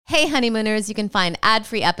Hey honeymooners, you can find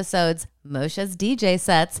ad-free episodes, Moshe's DJ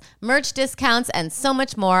sets, merch discounts, and so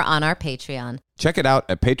much more on our Patreon. Check it out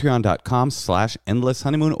at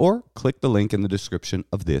patreon.com/endlesshoneymoon or click the link in the description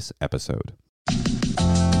of this episode.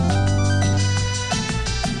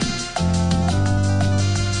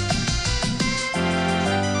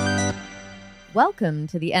 Welcome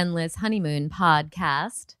to the Endless Honeymoon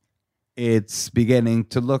podcast. It's beginning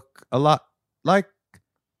to look a lot like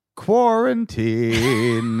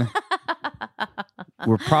quarantine.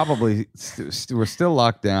 We're probably we're still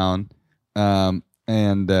locked down, well,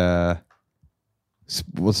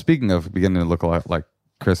 speaking of beginning to look a lot like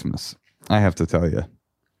Christmas, I have to tell you,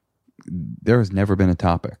 there has never been a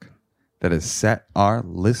topic that has set our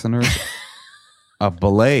listeners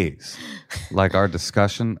ablaze like our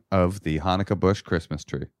discussion of the Hanukkah bush Christmas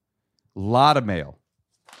tree. Lot of mail,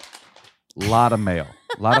 lot of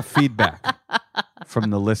feedback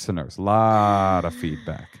from the listeners. Lot of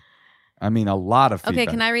feedback. I mean, a lot of feedback.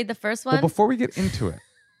 Okay, can I read the first one? Well, before we get into it,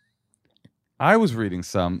 I was reading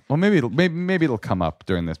some. Well, maybe it'll come up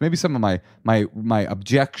during this. Maybe some of my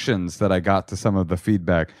objections that I got to some of the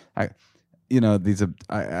feedback. I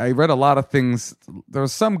read a lot of things. There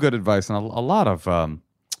was some good advice and a lot of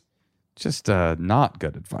just not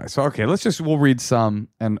good advice. So okay, we'll read some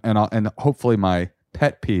and hopefully my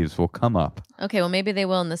pet peeves will come up. Okay, well, maybe they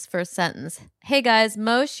will in this first sentence. Hey, guys,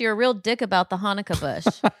 Moshe, you're a real dick about the Hanukkah bush.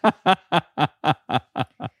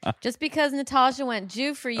 Just because Natasha went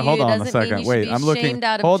Jew for you doesn't mean you should be shamed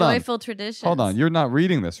out of joyful traditions. Hold on, you're not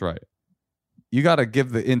reading this right. You got to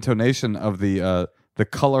give the intonation of the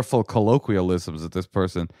colorful colloquialisms of this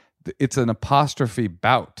person. It's an apostrophe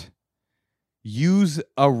bout. Use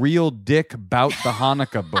a real dick bout the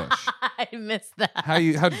Hanukkah bush. I missed that.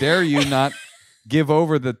 How dare you not give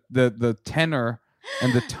over the tenor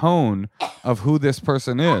and the tone of who this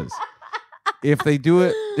person is. If they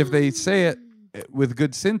say it with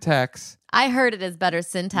good syntax. I heard it as better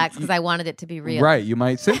syntax because I wanted it to be real. Right. You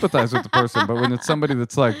might sympathize with the person, but when it's somebody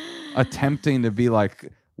that's like attempting to be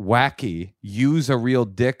like wacky, use a real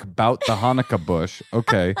dick bout the Hanukkah bush.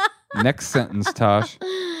 Okay. Next sentence, Tosh.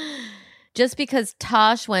 Just because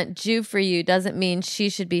Tosh went Jew for you doesn't mean she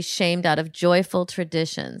should be shamed out of joyful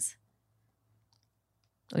traditions.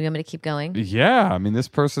 Oh, you want me to keep going? Yeah. I mean, this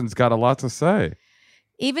person's got a lot to say.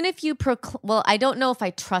 Even if you well, I don't know if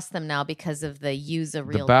I trust them now because of the use a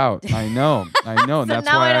real... The bout. I know. So that's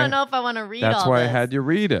now why I don't know if I want to read all this. That's why I had you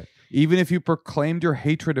read it. Even if you proclaimed your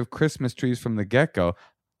hatred of Christmas trees from the get-go.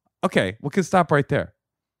 Okay, we can stop right there.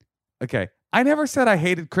 Okay, I never said I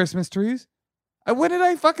hated Christmas trees. When did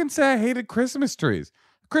I fucking say I hated Christmas trees?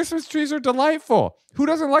 Christmas trees are delightful. Who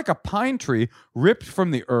doesn't like a pine tree ripped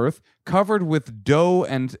from the earth, covered with dough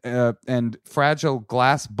and fragile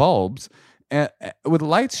glass bulbs, with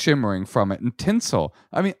lights shimmering from it and tinsel?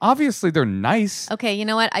 I mean, obviously they're nice. Okay, you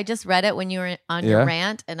know what? I just read it when you were on your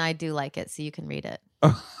rant, and I do like it, so you can read it.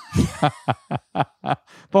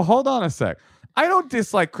 But hold on a sec. I don't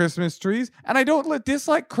dislike Christmas trees, and I don't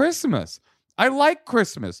dislike Christmas. I like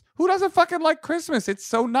Christmas. Who doesn't fucking like Christmas? It's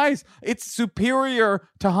so nice. It's superior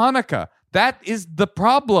to Hanukkah. That is the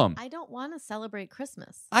problem. I don't want to celebrate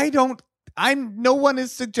Christmas. No one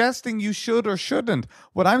is suggesting you should or shouldn't.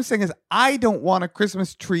 What I'm saying is I don't want a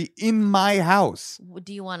Christmas tree in my house.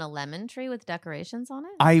 Do you want a lemon tree with decorations on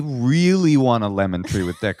it? I really want a lemon tree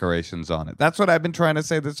with decorations on it. That's what I've been trying to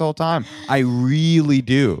say this whole time. I really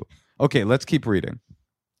do. Okay, let's keep reading.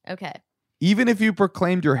 Okay. Even if you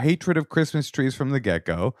proclaimed your hatred of Christmas trees from the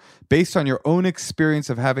get-go, based on your own experience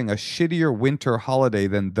of having a shittier winter holiday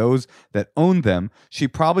than those that owned them, she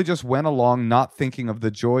probably just went along not thinking of the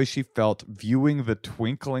joy she felt viewing the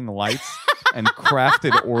twinkling lights and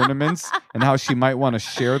crafted ornaments and how she might want to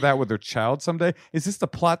share that with her child someday. Is this the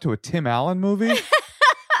plot to a Tim Allen movie?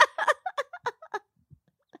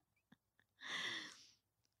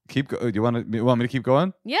 You want me to keep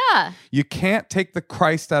going? Yeah. You can't take the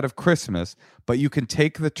Christ out of Christmas, but you can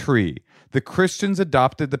take the tree. The Christians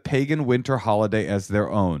adopted the pagan winter holiday as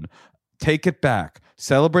their own. Take it back.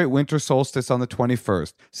 Celebrate winter solstice on the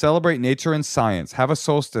 21st. Celebrate nature and science. Have a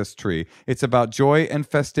solstice tree. It's about joy and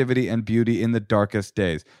festivity and beauty in the darkest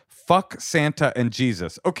days. Fuck Santa and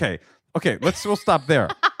Jesus. Okay, we'll stop there.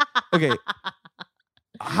 Okay.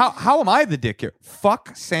 How am I the dick here?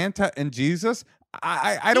 Fuck Santa and Jesus?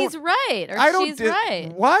 I don't. He's right, or she's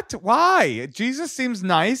right. What? Why? Jesus seems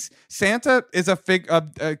nice. Santa is a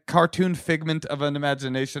cartoon figment of an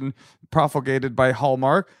imagination propagated by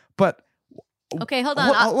Hallmark. But okay, hold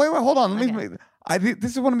on. Wait, hold on.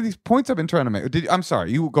 This is one of these points I've been trying to make. I'm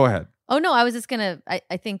sorry. You go ahead. Oh no, I was just gonna.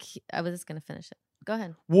 I think I was just gonna finish it. Go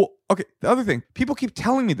ahead. Well, okay. The other thing, people keep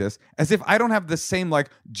telling me this as if I don't have the same like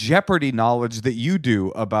Jeopardy knowledge that you do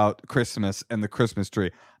about Christmas and the Christmas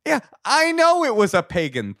tree. Yeah, I know it was a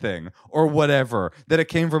pagan thing or whatever, that it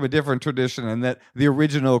came from a different tradition and that the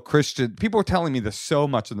original Christian people are telling me this so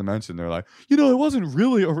much in the mention. They're like, it wasn't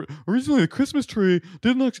really originally a Christmas tree.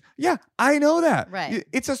 Didn't look. Yeah, I know that. Right.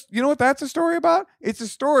 It's you know what that's a story about? It's a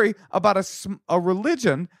story about a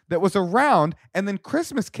religion that was around, and then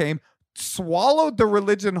Christmas came, swallowed the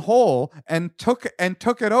religion whole, and took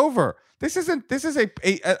it over. This is an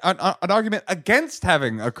argument against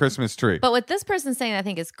having a Christmas tree. But what this person's saying, I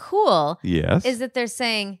think, is cool. Yes. Is that they're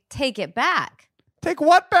saying, take it back. Take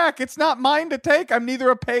what back? It's not mine to take. I'm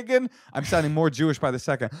neither a pagan. I'm sounding more Jewish by the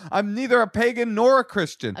second. I'm neither a pagan nor a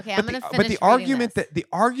Christian. Okay, I'm going to finish. But the argument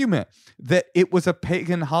that it was a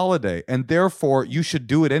pagan holiday and therefore you should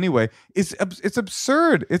do it anyway it's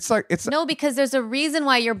absurd. It's like no, because there's a reason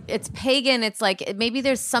why it's pagan. It's like maybe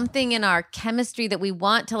there's something in our chemistry that we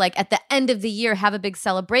want to like at the end of the year have a big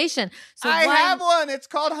celebration. So I have one. It's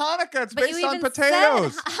called Hanukkah. It's based on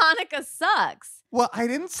potatoes. Hanukkah sucks. Well, I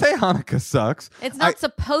didn't say Hanukkah sucks. It's not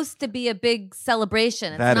supposed to be a big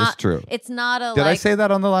celebration. That is true. It's not a Did I say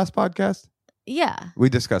that on the last podcast? Yeah. We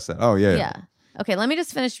discussed that. Oh, yeah. Yeah. Okay, let me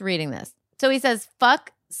just finish reading this. So he says,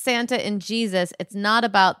 fuck Santa and Jesus. It's not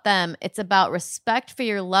about them. It's about respect for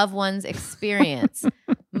your loved one's experience.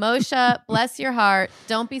 Moshe, bless your heart.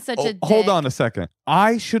 Don't be such a dick. Hold on a second.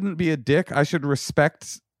 I shouldn't be a dick. I should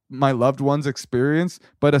respect my loved one's experience,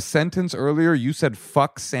 but a sentence earlier you said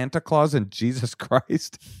fuck Santa Claus and Jesus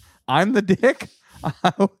Christ. I'm the dick.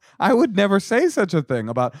 I would never say such a thing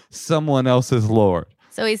about someone else's Lord.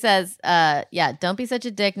 So he says, don't be such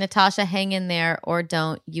a dick. Natasha, hang in there, or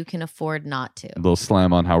don't. You can afford not to. A little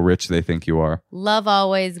slam on how rich they think you are. Love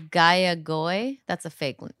always, Gaia Goy. That's a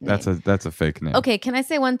fake name. That's a fake name. Okay, can I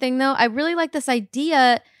say one thing though? I really like this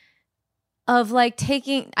idea of like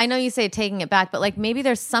I know you say taking it back, but like maybe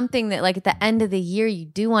there's something that like at the end of the year you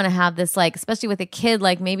do want to have this, like especially with a kid,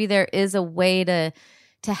 like maybe there is a way to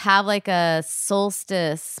have like a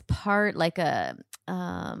solstice part, like a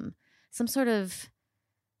some sort of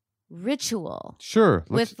ritual. Sure.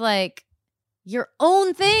 With like your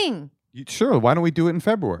own thing. Sure. Why don't we do it in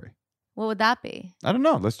February? What would that be? I don't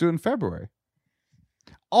know. Let's do it in February.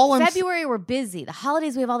 February, we're busy. The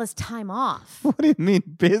holidays, we have all this time off. What do you mean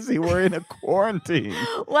busy? We're in a quarantine.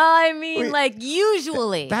 Well, I mean, like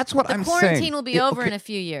usually. That's what I'm saying. The quarantine will be over in a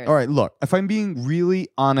few years. All right, look, if I'm being really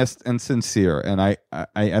honest and sincere, and I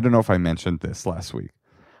don't know if I mentioned this last week,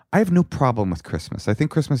 I have no problem with Christmas. I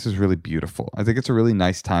think Christmas is really beautiful. I think it's a really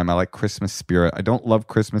nice time. I like Christmas spirit. I don't love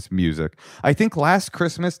Christmas music. I think last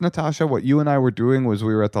Christmas, Natasha, what you and I were doing was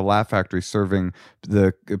we were at the Laugh Factory serving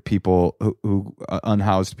the people who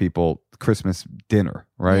unhoused people Christmas dinner,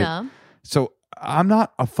 right? Yeah. So I'm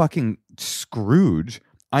not a fucking Scrooge.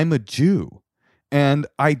 I'm a Jew. And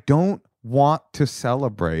I don't want to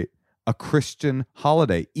celebrate a Christian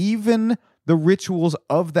holiday, even the rituals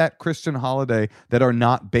of that Christian holiday that are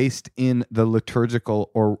not based in the liturgical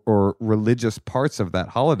or religious parts of that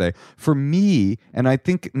holiday. For me, and I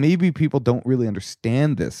think maybe people don't really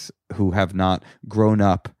understand this who have not grown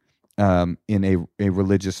up in a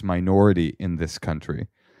religious minority in this country,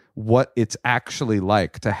 what it's actually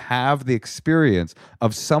like to have the experience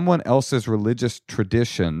of someone else's religious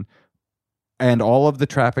tradition and all of the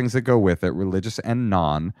trappings that go with it, religious and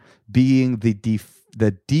non, being the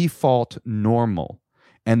default normal,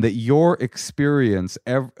 and that your experience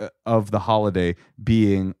of the holiday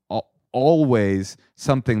being always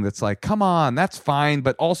something that's like, come on, that's fine,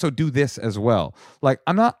 but also do this as well. Like,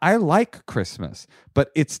 I like Christmas,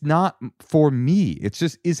 but it's not for me. It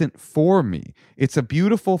just isn't for me. It's a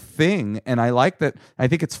beautiful thing, and I like that. I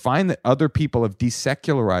think it's fine that other people have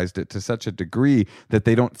desecularized it to such a degree that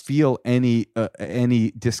they don't feel any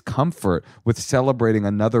discomfort with celebrating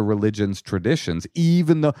another religion's traditions,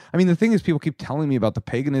 even though, I mean, the thing is, people keep telling me about the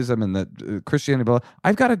paganism and the Christianity, blah, blah.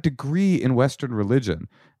 I've got a degree in Western religion,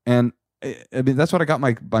 and I mean, that's what I got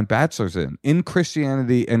my bachelor's in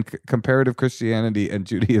Christianity and comparative Christianity and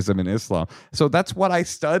Judaism and Islam. So that's what I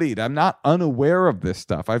studied. I'm not unaware of this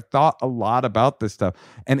stuff. I've thought a lot about this stuff.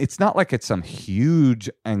 And it's not like it's some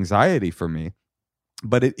huge anxiety for me,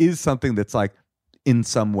 but it is something that's like, in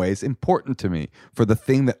some ways, important to me for the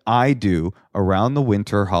thing that I do around the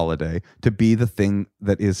winter holiday to be the thing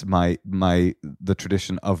that is the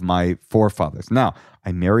tradition of my forefathers. Now,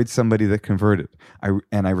 I married somebody that converted.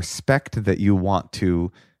 I respect that you want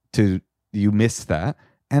to you miss that.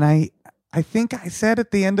 And I think I said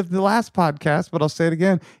at the end of the last podcast, but I'll say it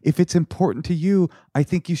again. If it's important to you, I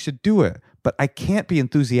think you should do it. But I can't be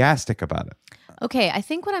enthusiastic about it. Okay, I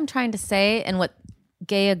think what I'm trying to say and what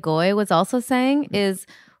Gaya Goy was also saying is,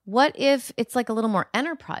 what if it's like a little more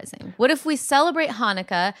enterprising? What if we celebrate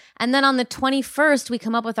Hanukkah and then on the 21st we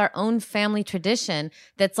come up with our own family tradition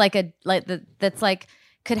that's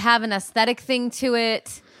could have an aesthetic thing to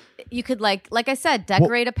it. You could like I said,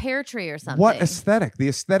 decorate a pear tree or something. What aesthetic? The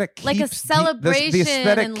aesthetic keeps like a celebration the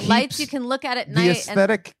aesthetic and keeps, lights you can look at night. The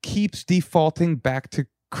aesthetic keeps defaulting back to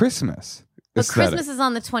Christmas. But Christmas is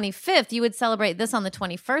on the 25th. You would celebrate this on the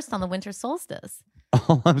 21st on the winter solstice.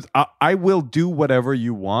 I will do whatever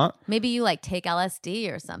you want. Maybe you like take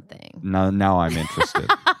LSD or something. Now I'm interested.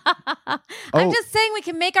 I'm just saying we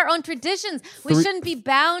can make our own traditions. We shouldn't be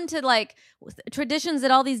bound to like traditions that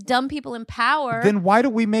all these dumb people in power. Then why do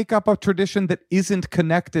we make up a tradition that isn't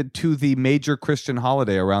connected to the major Christian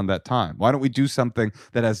holiday around that time? Why don't we do something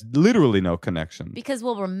that has literally no connection? Because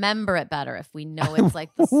we'll remember it better if we know it's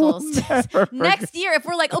like the solstice. Next year, if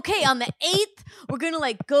we're like, okay, on the 8th, we're going to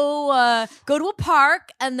like go to a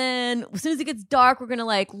park, and then as soon as it gets dark, we're going to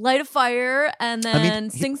like light a fire and then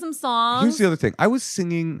sing some songs. Here's the other thing. I was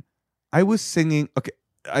singing, okay,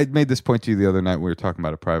 I made this point to you the other night when we were talking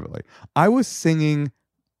about it privately. I was singing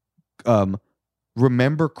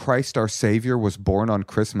Remember Christ Our Savior was born on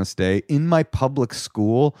Christmas Day in my public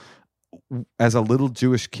school as a little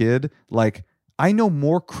Jewish kid. Like, I know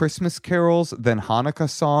more Christmas carols than Hanukkah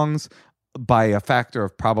songs by a factor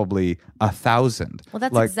of probably 1,000. Well,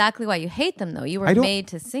 that's exactly why you hate them, though. You were made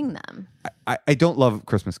to sing them. I don't love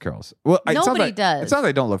Christmas carols. Well, nobody does. It's not that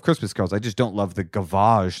I don't love Christmas carols. I just don't love the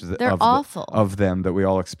gavage They're awful. Of them that we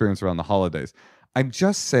all experience around the holidays. I'm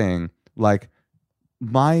just saying, like,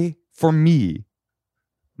 for me,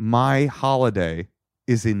 my holiday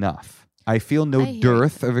is enough. I feel no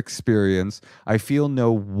dearth of experience. I feel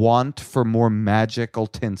no want for more magical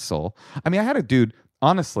tinsel. I mean, I had a dude,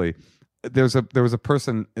 honestly, there was a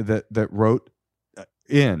person that wrote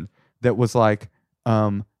in that was like,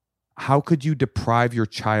 how could you deprive your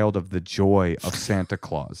child of the joy of Santa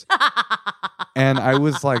Claus? And I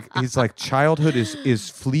was like, he's like, childhood is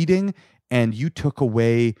fleeting, and you took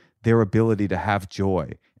away their ability to have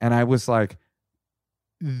joy. And I was like,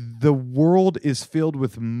 the world is filled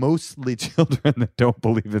with mostly children that don't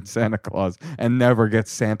believe in Santa Claus and never get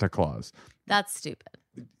Santa Claus. That's stupid.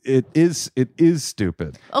 It is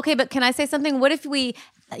stupid. Okay, but can I say something? What if we,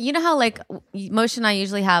 you know how like Moshe and I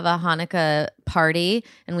usually have a Hanukkah party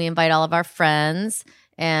and we invite all of our friends,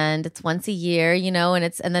 and it's once a year, you know,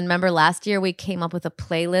 and then remember last year we came up with a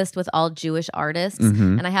playlist with all Jewish artists,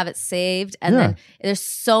 and I have it saved, and then there's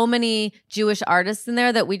so many Jewish artists in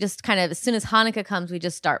there that we just kind of, as soon as Hanukkah comes, we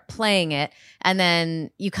just start playing it, and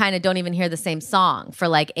then you kind of don't even hear the same song for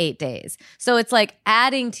like 8 days. So it's like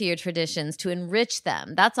adding to your traditions to enrich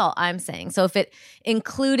them. That's all I'm saying. So if it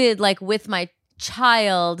included like with my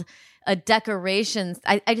child a decorations,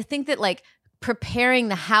 I think that like preparing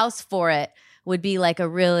the house for it would be like a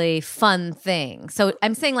really fun thing. So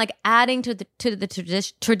I'm saying like adding to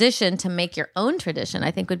the tradition to make your own tradition,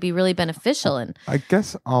 I think would be really beneficial. And I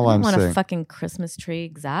guess I'm want saying, a fucking Christmas tree.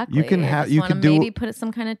 Exactly. You can have, you can maybe put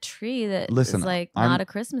some kind of tree that is like not a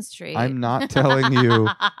Christmas tree. I'm not telling you.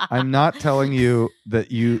 I'm telling you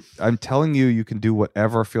you can do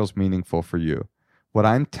whatever feels meaningful for you. What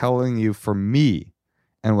I'm telling you for me,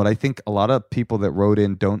 and what I think a lot of people that wrote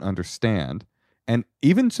in don't understand, and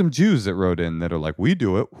even some Jews that wrote in that are like, we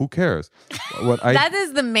do it, who cares? That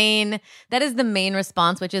is the main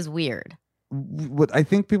response, which is weird. What I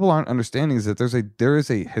think people aren't understanding is that there is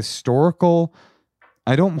a historical,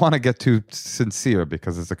 I don't want to get too sincere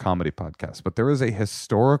because it's a comedy podcast, but there is a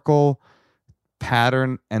historical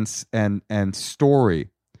pattern and story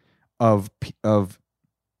of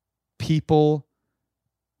people,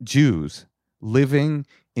 Jews, living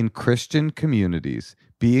in Christian communities,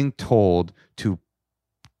 being told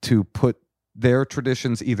to put their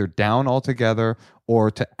traditions either down altogether or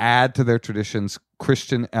to add to their traditions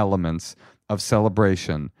Christian elements of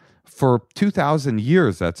celebration. For 2,000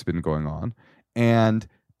 years, that's been going on, and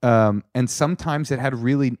sometimes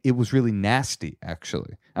it was really nasty.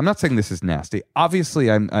 Actually, I'm not saying this is nasty.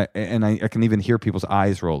 Obviously, I can even hear people's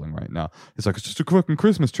eyes rolling right now. It's like, it's just a fucking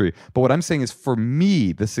Christmas tree. But what I'm saying is, for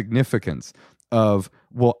me, the significance of,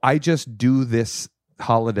 well, I just do this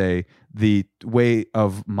holiday the way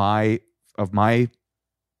of my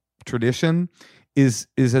tradition is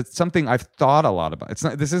it something I've thought a lot about.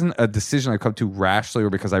 This isn't a decision I've come to rashly or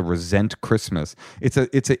because I resent Christmas. It's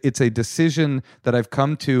a decision that I've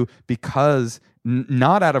come to because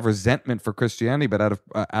not out of resentment for Christianity, but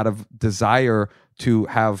out of desire to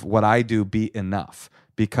have what I do be enough,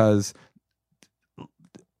 because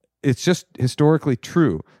it's just historically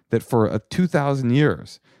true that for 2,000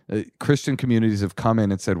 years, Christian communities have come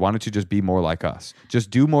in and said, why don't you just be more like us? Just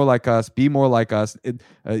do more like us, be more like us.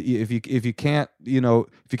 If you can't,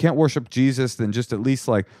 if you can't worship Jesus, then just at least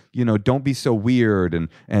don't be so weird and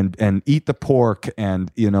eat the pork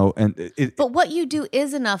But what you do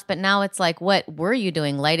is enough. But now it's like, what were you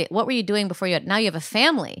doing? What were you doing before now you have a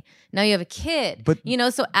family. Now you have a kid. But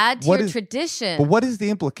so add to your tradition. But what is the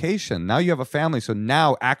implication? Now you have a family, so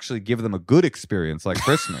now actually give them a good experience like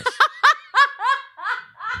Christmas.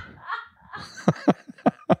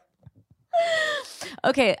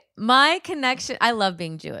 Okay, my connection. I love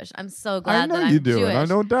being Jewish. I'm so glad that I'm you do, Jewish. And I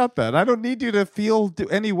don't doubt that. I don't need you to feel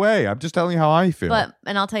any way. I'm just telling you how I feel.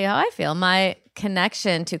 And I'll tell you how I feel. My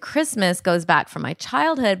connection to Christmas goes back from my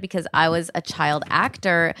childhood because I was a child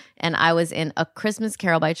actor and I was in A Christmas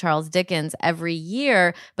Carol by Charles Dickens every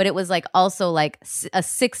year. But it was also a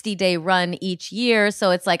 60-day run each year. So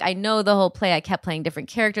it's I know the whole play. I kept playing different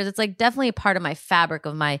characters. It's definitely a part of my fabric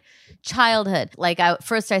of my childhood.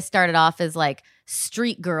 First I started off as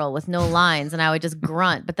street girl with no lines and I would just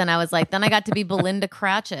grunt, but then I was then I got to be Belinda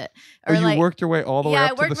Cratchit. Or you worked your way all the way up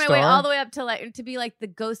to the star? Yeah, I worked my way all the way up to be the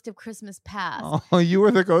ghost of Christmas Past. Oh, you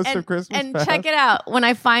were the ghost of Christmas Past. And check it out.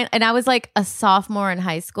 And I was a sophomore in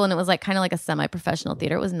high school and it was kind of a semi-professional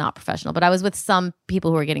theater. It was not professional, but I was with some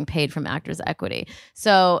people who were getting paid from Actors Equity.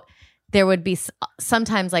 So there would be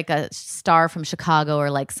sometimes a star from Chicago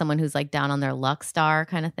or someone who's down on their luck star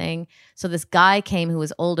kind of thing. So this guy came who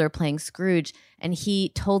was older playing Scrooge and he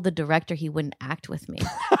told the director he wouldn't act with me.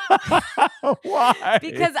 Why?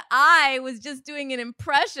 Because I was just doing an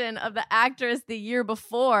impression of the actress the year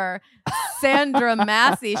before, Sandra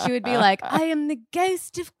Massey. She would be I am the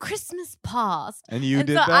ghost of Christmas Past. And you did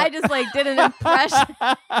so that? I just did an impression.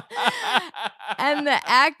 And the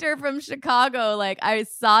actor from Chicago, I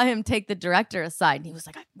saw him take the director aside and he was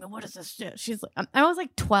what is this shit? She's I was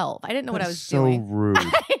 12. I didn't know what I was doing. So rude.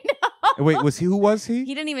 I know. Wait, who was he?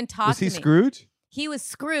 He didn't even talk to me. Was he Scrooge? He was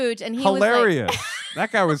Scrooge and he Hilarious. was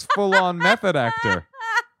That guy was full on method actor.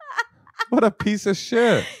 What a piece of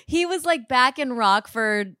shit. He was back in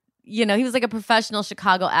Rockford. He was a professional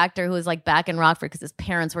Chicago actor who was back in Rockford because his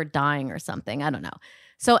parents were dying or something. I don't know.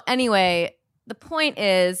 So anyway, the point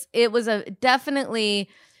is it was definitely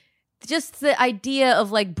just the idea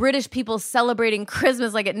of British people celebrating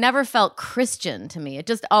Christmas. It never felt Christian to me. It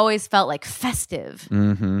just always felt festive.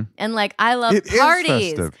 Mm-hmm. And I love it parties. Is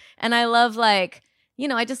festive. And I love I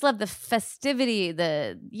just love the festivity,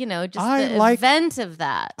 the event of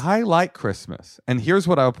that. I like Christmas. And here's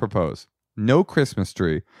what I'll propose. No Christmas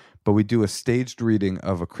tree, but we do a staged reading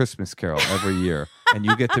of A Christmas Carol every year. And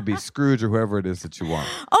you get to be Scrooge or whoever it is that you want.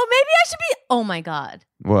 Oh, maybe I should be. Oh my God.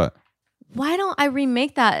 What? Why don't I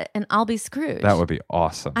remake that and I'll be Scrooge? That would be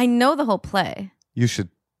awesome. I know the whole play. You should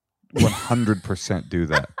 100% do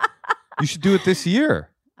that. You should do it this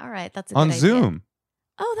year. All right. That's on good Zoom. Idea.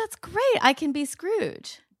 Oh, that's great. I can be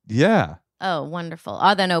Scrooge. Yeah. Oh, wonderful.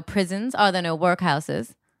 Are there no prisons? Are there no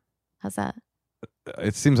workhouses? How's that?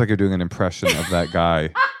 It seems like you're doing an impression of that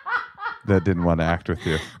guy that didn't want to act with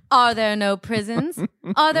you. Are there no prisons?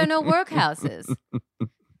 Are there no workhouses?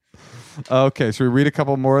 Okay, should we read a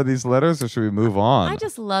couple more of these letters or should we move on? I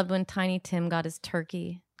just loved when Tiny Tim got his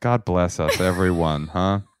turkey. God bless us, everyone,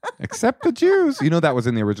 huh? Except the Jews. You know that was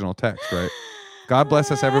in the original text, right? God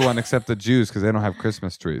bless us, everyone, except the Jews, because they don't have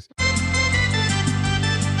Christmas trees.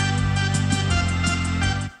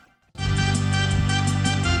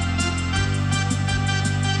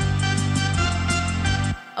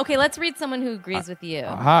 Okay, let's read someone who agrees with you.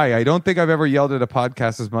 Hi, I don't think I've ever yelled at a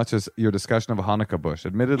podcast as much as your discussion of a Hanukkah bush.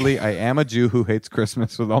 Admittedly, I am a Jew who hates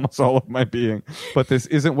Christmas with almost all of my being, but this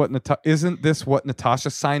isn't this what Natasha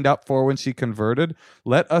signed up for when she converted?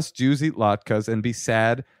 Let us Jews eat latkes and be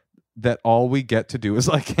sad that all we get to do is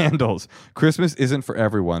light candles. Christmas isn't for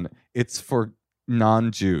everyone. It's for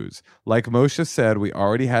non-Jews. Like Moshe said, we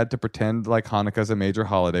already had to pretend like Hanukkah's a major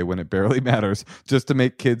holiday when it barely matters just to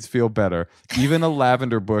make kids feel better. Even a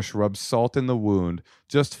lavender bush rubs salt in the wound.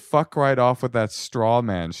 Just fuck right off with that straw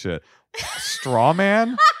man shit. Straw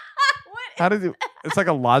man? How did you... It's like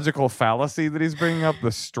a logical fallacy that he's bringing up.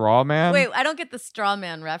 The straw man? Wait, I don't get the straw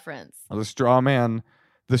man reference. The straw man...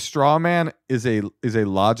 The straw man is a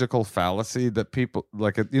logical fallacy that people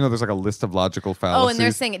there's like a list of logical fallacies. Oh, and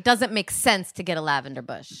they're saying it doesn't make sense to get a lavender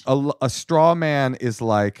bush. A straw man is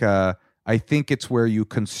I think it's where you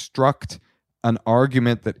construct an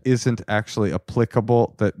argument that isn't actually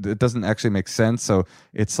applicable, that it doesn't actually make sense. So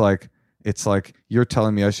it's like you're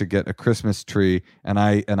telling me I should get a Christmas tree, and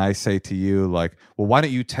I say to you well, why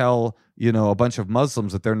don't you tell a bunch of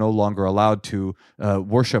Muslims that they're no longer allowed to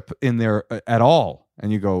worship in there at all?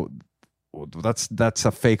 And you go, that's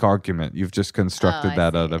a fake argument. You've just constructed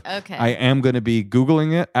that out of. Okay. I am going to be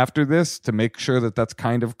Googling it after this to make sure that that's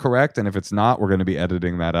kind of correct. And if it's not, we're going to be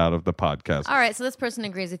editing that out of the podcast. All right. So this person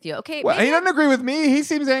agrees with you. Okay. Well, he doesn't agree with me. He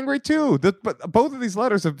seems angry too. But both of these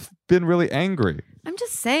letters have been really angry. I'm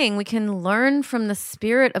just saying we can learn from the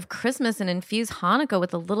spirit of Christmas and infuse Hanukkah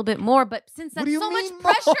with a little bit more. But since that's so much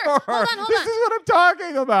pressure, hold on. This is what I'm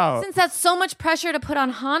talking about. Since that's so much pressure to put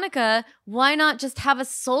on Hanukkah, why not just have a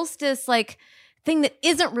solstice like thing that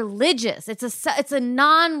isn't religious? It's a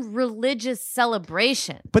non-religious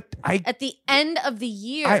celebration. But at the end of the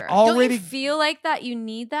year, don't you feel like that you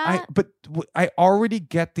need that? I already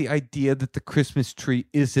get the idea that the Christmas tree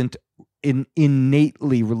isn't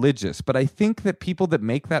innately religious, but I think that people that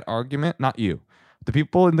make that argument, not you, the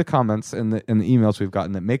people in the comments and the emails we've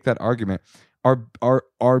gotten that make that argument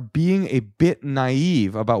are being a bit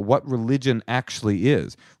naive about what religion actually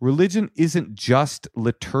is. Religion isn't just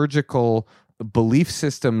liturgical belief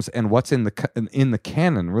systems and what's in the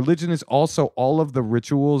canon. Religion is also all of the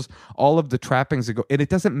rituals, all of the trappings that go. And it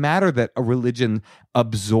doesn't matter that a religion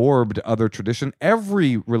absorbed other tradition.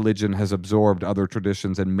 Every religion has absorbed other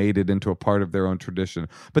traditions and made it into a part of their own tradition.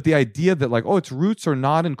 But the idea that like, oh, its roots are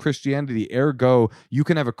not in Christianity, ergo you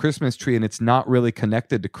can have a Christmas tree and it's not really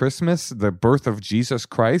connected to Christmas, the birth of Jesus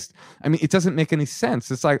Christ. I mean, it doesn't make any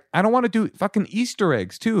sense. It's like, I don't want to do fucking Easter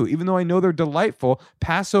eggs too, even though I know they're delightful.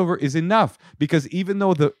 Passover is enough. Because even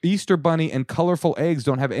though the Easter bunny and colorful eggs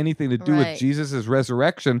don't have anything to do with Jesus'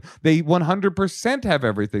 resurrection, they 100% have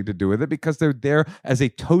everything to do with it because they're there as a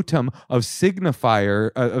totem of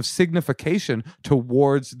signification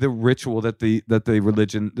towards the ritual that the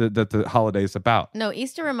religion that the holiday is about. No,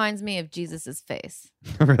 Easter reminds me of Jesus's face.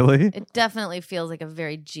 Really? It definitely feels like a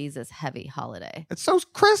very Jesus-heavy holiday. It's so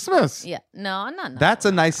Christmas. Yeah. No. That's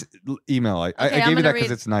a nice email. I gave you that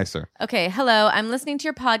because it's nicer. Okay. Hello. I'm listening to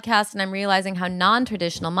your podcast and I'm realizing how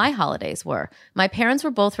non-traditional my holidays were. My parents were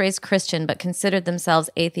both raised Christian but considered themselves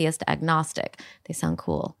atheist agnostic. They sound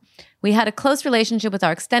cool. We had a close relationship with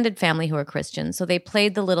our extended family who are Christian, so they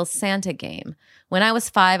played the little Santa game. When I was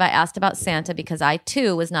 5, I asked about Santa because I,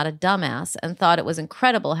 too, was not a dumbass and thought it was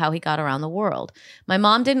incredible how he got around the world. My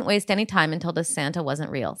mom didn't waste any time and told us Santa wasn't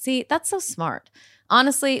real. See, that's so smart.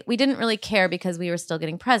 Honestly, we didn't really care because we were still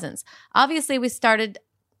getting presents. Obviously, we started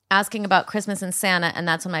asking about Christmas and Santa, and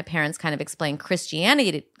that's when my parents kind of explained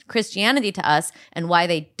Christianity to us and why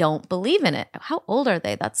they don't believe in it. How old are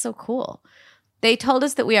they? That's so cool. They told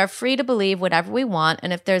us that we are free to believe whatever we want,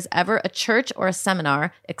 and if there's ever a church or a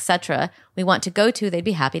seminar, etc., we want to go to, they'd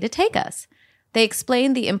be happy to take us. They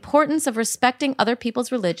explained the importance of respecting other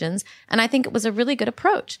people's religions, and I think it was a really good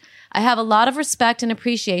approach. I have a lot of respect and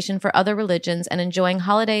appreciation for other religions and enjoying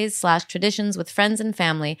holidays/traditions with friends and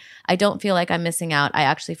family. I don't feel like I'm missing out. I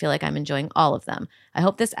actually feel like I'm enjoying all of them. I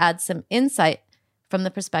hope this adds some insight from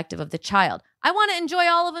the perspective of the child. I want to enjoy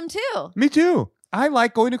all of them too. Me too. I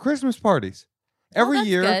like going to Christmas parties. Every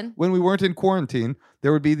year, good. when we weren't in quarantine,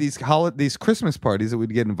 there would be these Christmas parties that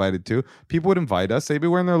we'd get invited to. People would invite us. They'd be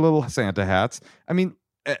wearing their little Santa hats. I mean,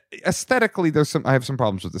 aesthetically, I have some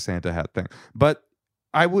problems with the Santa hat thing, but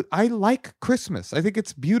I like Christmas. I think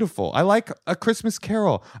it's beautiful. I like A Christmas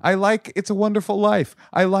Carol. I like It's a Wonderful Life.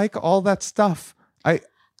 I like all that stuff. I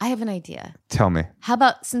have an idea. Tell me. How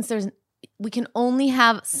about we can only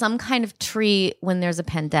have some kind of tree when there's a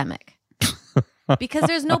pandemic? Because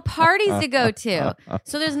there's no parties to go to.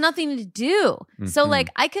 So there's nothing to do. Mm-hmm. So I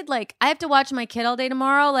have to watch my kid all day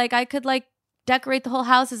tomorrow. I could decorate the whole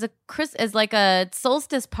house as a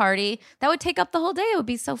solstice party. That would take up the whole day. It would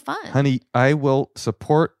be so fun. Honey, I will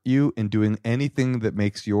support you in doing anything that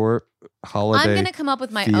makes your holiday I'm going to come up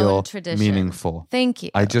with my own tradition. Meaningful. Thank you.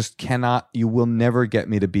 I just cannot, you will never get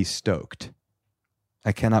me to be stoked.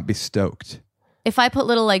 I cannot be stoked. If I put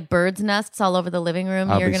little birds' nests all over the living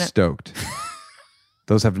room, I'll you're be going to stoked.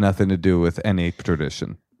 Those have nothing to do with any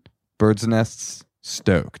tradition. Birds' nests,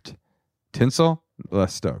 stoked. Tinsel,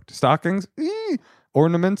 less stoked. Stockings,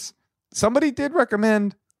 ornaments. Somebody did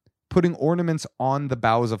recommend putting ornaments on the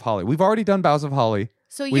boughs of holly. We've already done boughs of holly.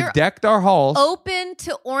 So we've decked our halls. Open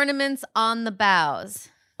to ornaments on the boughs.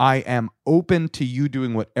 I am open to you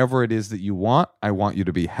doing whatever it is that you want. I want you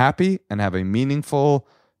to be happy and have a meaningful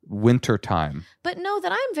winter time. But know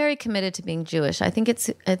that I'm very committed to being Jewish. I think it's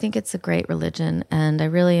a great religion, and I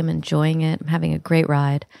really am enjoying it. I'm having a great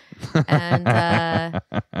ride, and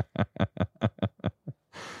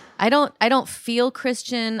I don't feel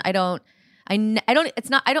Christian. I don't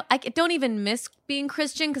even miss being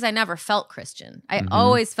Christian because I never felt Christian. I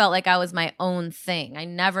always felt like I was my own thing. I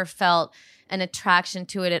never felt an attraction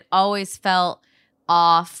to it. It always felt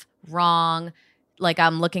off, wrong. like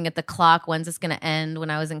I'm looking at the clock. When's this going to end? When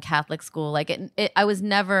I was in Catholic school, like I was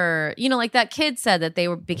never, like that kid said that they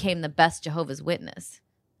became the best Jehovah's Witness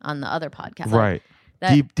on the other podcast. Right.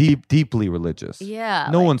 Like, Deeply religious. Yeah.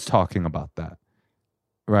 No one's talking about that.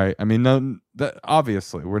 Right. I mean, no,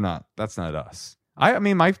 obviously we're not. That's not us. I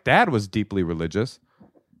mean, my dad was deeply religious,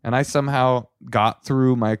 and I somehow got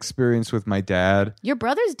through my experience with my dad. Your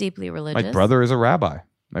brother's deeply religious. My brother is a rabbi.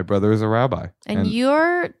 And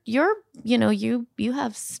you're you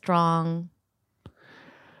have strong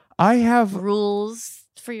I have rules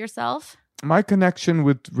for yourself. My connection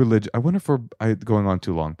with religion, I wonder if we're going on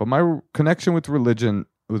too long, but my connection with religion,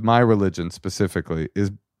 with my religion specifically,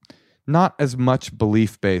 is not as much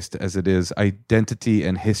belief-based as it is identity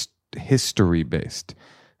and history-based.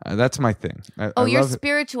 That's my thing. Your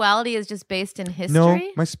spirituality is just based in history? No,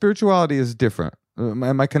 my spirituality is different.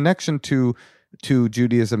 My connection to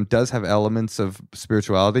Judaism does have elements of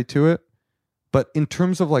spirituality to it, but in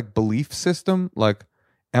terms of like belief system, like,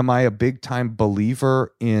 am I a big time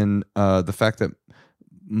believer in the fact that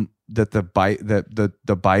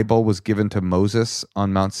the Bible was given to Moses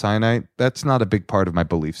on Mount Sinai? That's not a big part of my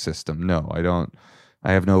belief system. No, I don't.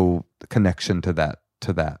 I have no connection to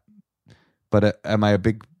that. But am I a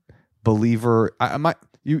big believer?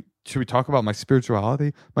 Should we talk about my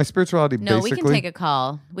spirituality? My spirituality. No, basically, we can take a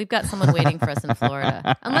call. We've got someone waiting for us in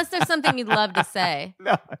Florida. Unless there's something you'd love to say.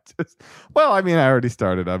 No, I mean, I already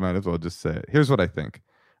started. I might as well just say it. Here's what I think.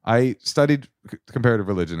 I studied comparative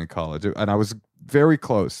religion in college, and I was very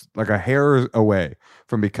close, like a hair away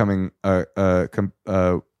from becoming a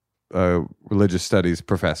religious studies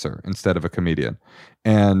professor instead of a comedian.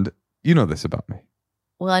 And you know this about me.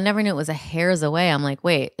 Well, I never knew it was a hair's away. I'm like,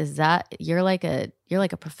 wait, is that you're like a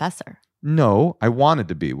professor? No, I wanted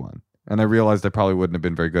to be one. And I realized I probably wouldn't have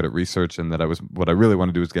been very good at research, and that what I really want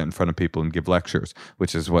to do is get in front of people and give lectures,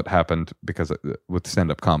 which is what happened with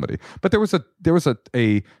stand-up comedy. But there was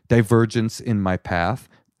a divergence in my path,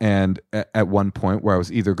 and at one point where I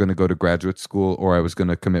was either going to go to graduate school or I was going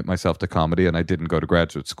to commit myself to comedy, and I didn't go to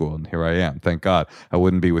graduate school, and here I am. Thank God. I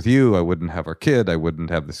wouldn't be with you. I wouldn't have our kid. I wouldn't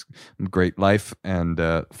have this great life and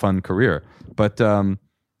fun career. But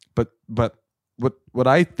what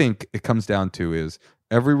I think it comes down to is,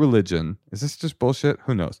 every religion, is this just bullshit?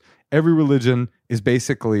 Who knows? Every religion is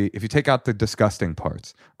basically, if you take out the disgusting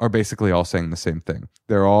parts, are basically all saying the same thing.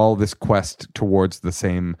 They're all this quest towards the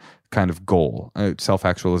same kind of goal,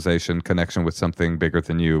 self-actualization, connection with something bigger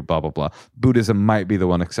than you, blah, blah, blah. Buddhism might be the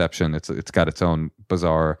one exception. It's got its own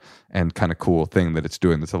bizarre and kind of cool thing that it's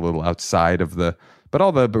doing that's a little outside of but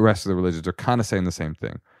all the rest of the religions are kind of saying the same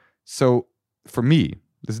thing. So for me,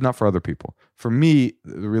 this is not for other people. For me,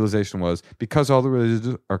 the realization was, because all the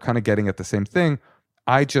religions are kind of getting at the same thing,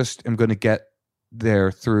 I just am going to get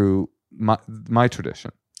there through my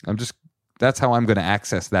tradition. That's how I'm going to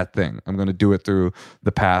access that thing. I'm going to do it through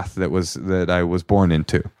the path that I was born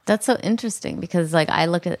into. That's so interesting, because like I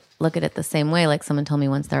look at it the same way. Like someone told me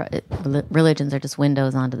once, religions are just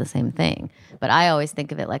windows onto the same thing. But I always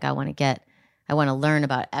think of it like I want to learn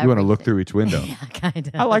about everything. You want to look through each window. Yeah, kind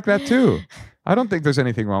of. I like that too. I don't think there's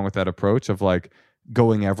anything wrong with that approach of like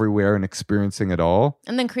going everywhere and experiencing it all.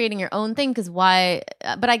 And then creating your own thing, because why?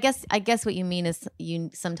 But I guess what you mean is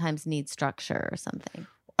you sometimes need structure or something.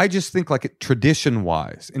 I just think like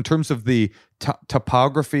tradition-wise, in terms of the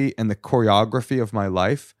topography and the choreography of my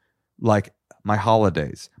life, like my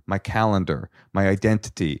holidays, my calendar, my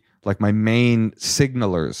identity, like my main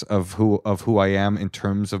signalers of who I am in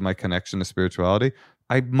terms of my connection to spirituality,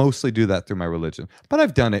 I mostly do that through my religion. But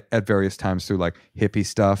I've done it at various times through like hippie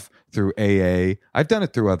stuff, through AA. I've done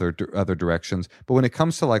it through other directions. But when it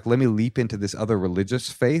comes to like, let me leap into this other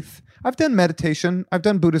religious faith, I've done meditation. I've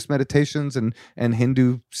done Buddhist meditations and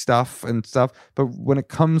Hindu stuff and stuff. But when it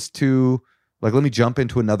comes to like, let me jump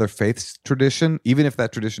into another faith tradition, even if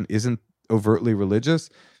that tradition isn't overtly religious,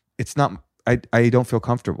 it's not. I don't feel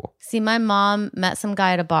comfortable. See, my mom met some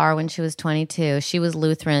guy at a bar when she was 22. She was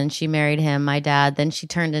Lutheran. She married him, my dad. Then she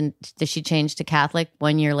changed to Catholic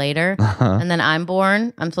 1 year later. Uh-huh. And then I'm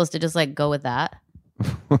born. I'm supposed to just like go with that.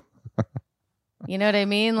 You know what I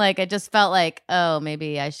mean? Like, it just felt like, oh,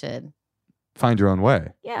 maybe I should find your own way.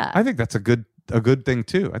 Yeah. I think that's a good thing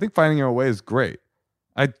too. I think finding your own way is great.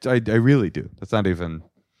 I really do. That's not even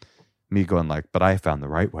me going like, but I found the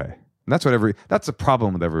right way. And that's a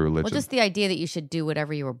problem with every religion. Well, just the idea that you should do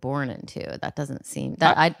whatever you were born into, that doesn't seem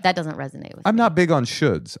that doesn't resonate with me. I'm not big on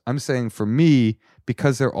shoulds. I'm saying for me,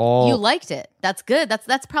 because they're all, you liked it. That's good.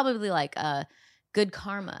 That's probably like good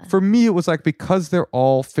karma. For me, it was like, because they're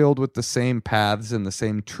all filled with the same paths and the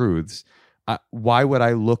same truths, why would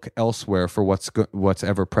I look elsewhere for what's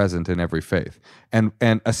ever present in every faith, and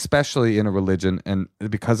especially in a religion, and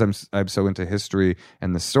because I'm so into history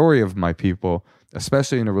and the story of my people,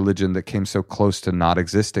 especially in a religion that came so close to not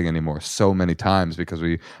existing anymore so many times because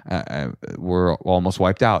we were almost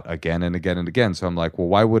wiped out again and again and again. So I'm like, well,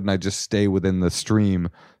 why wouldn't I just stay within the stream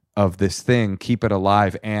of this thing, keep it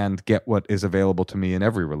alive, and get what is available to me in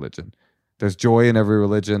every religion? There's joy in every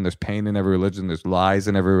religion. There's pain in every religion. There's lies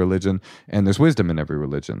in every religion. And there's wisdom in every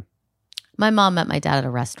religion. My mom met my dad at a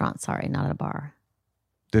restaurant. Sorry, not at a bar.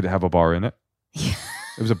 Did it have a bar in it? Yeah.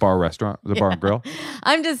 It was a bar restaurant. It was a bar and grill.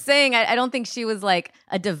 I'm just saying, I don't think she was like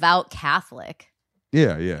a devout Catholic.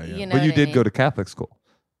 Yeah. You know But you what I did mean? go to Catholic school.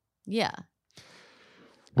 Yeah.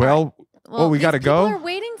 Well, we got to go. People are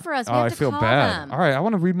waiting for us. We Oh, have I to feel call bad. them. All right. I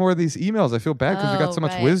want to read more of these emails. I feel bad because we got so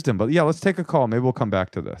much right. wisdom. But yeah, let's take a call. Maybe we'll come back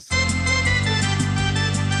to this.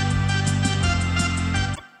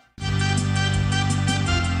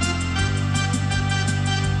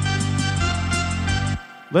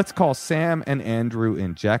 Let's call Sam and Andrew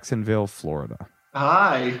in Jacksonville, Florida.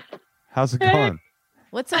 Hi. How's it going?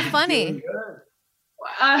 What's so funny?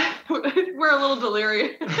 We're a little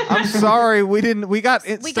delirious. I'm sorry. We got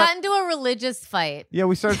into a religious fight. Yeah,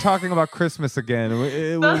 we started talking about Christmas again. We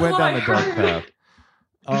That's went what down I the dark heard. path.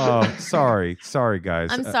 Oh, sorry,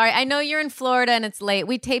 guys. I'm sorry. I know you're in Florida and it's late.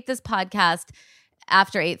 We tape this podcast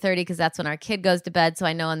after 8:30 because that's when our kid goes to bed. So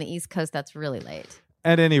I know on the East Coast that's really late.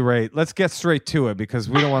 At any rate, let's get straight to it because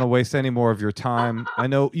we don't want to waste any more of your time. I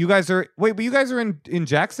know you guys are. Wait, but you guys are in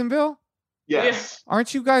Jacksonville? Yes.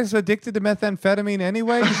 Aren't you guys addicted to methamphetamine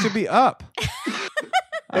anyway? You should be up.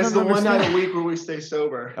 I It's don't the one night understand. a week where we stay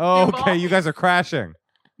sober. Oh, okay. You guys are crashing.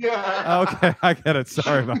 Yeah. Okay, I get it.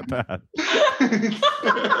 Sorry about that.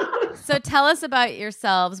 So tell us about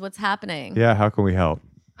yourselves. What's happening? Yeah, how can we help?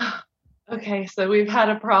 Okay, so we've had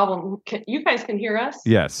a problem. You guys can hear us?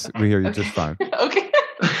 Yes, we hear you Okay. just fine. Okay.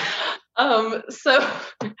 So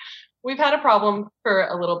we've had a problem for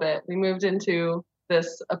a little bit. We moved into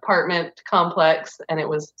this apartment complex and it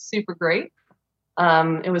was super great.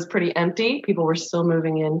 It was pretty empty. People were still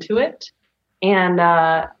moving into it. And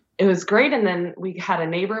it was great. And then we had a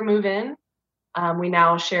neighbor move in. We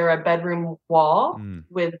now share a bedroom wall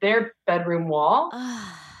with their bedroom wall.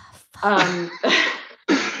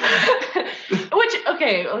 Which,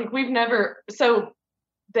 okay, like we've never, so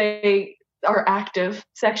they are active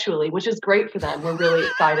sexually, which is great for them. We're really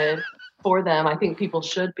excited for them. I think people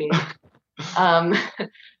should be. And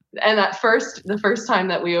the first time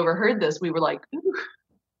that we overheard this, we were like, ooh,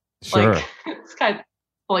 Sure. like, it's kind of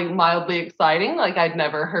like mildly exciting. Like I'd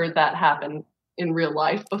never heard that happen in real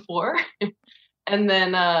life before. And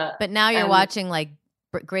then, But now you're watching like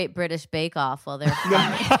Great British Bake Off while they're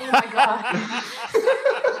oh my God.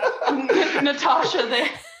 Natasha,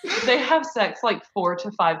 they have sex like 4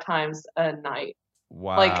 to 5 times a night.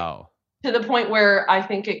 Wow. To the point where I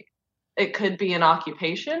think it could be an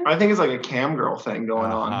occupation. I think it's like a cam girl thing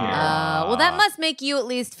going on here. well, that must make you at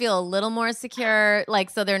least feel a little more secure, like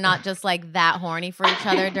so they're not just like that horny for each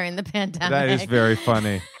other during the pandemic. That is very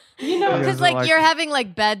funny. You know, because like you're having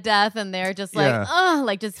like bed death and they're just like, Yeah. oh,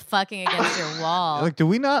 like just fucking against your wall. Like, do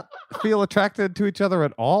we not feel attracted to each other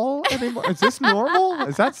at all anymore? Is this normal?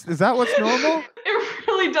 Is that what's normal? it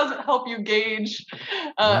really doesn't help you gauge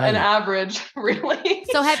Right. an average, really.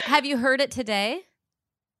 So have you heard it today?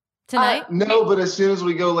 Tonight? No, but as soon as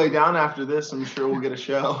we go lay down after this, I'm sure we'll get a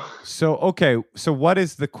show. So, okay. So what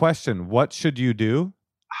is the question? What should you do?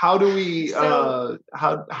 How do we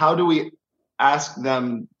how do we ask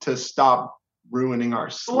them to stop ruining our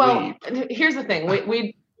sleep? Well, here's the thing.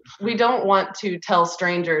 We don't want to tell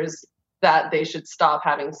strangers that they should stop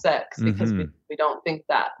having sex because we don't think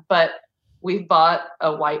that. But we've bought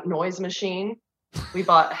a white noise machine. We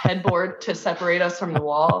bought a headboard to separate us from the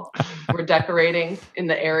wall. We're decorating in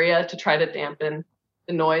the area to try to dampen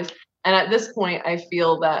the noise. And at this point, I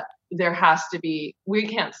feel that there has to be, we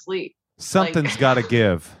can't sleep. Something's got to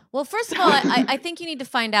give. Well, first of all, I think you need to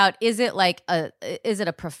find out, is it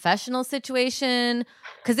a professional situation?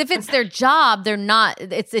 Because if it's their job,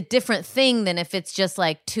 it's a different thing than if it's just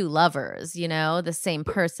like two lovers, the same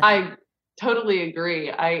person. I totally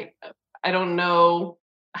agree. I don't know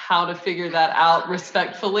how to figure that out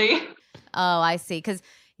respectfully. Oh, I see. Because,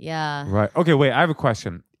 yeah. Right. Okay, wait. I have a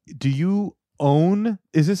question. Do you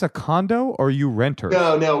is this a condo or are you renters?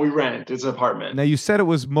 No, we rent. It's an apartment. Now, you said it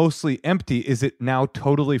was mostly empty. Is it now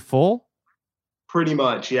totally full? Pretty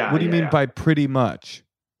much, yeah. What do you mean by pretty much?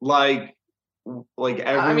 Like like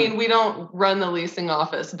I mean, we don't run the leasing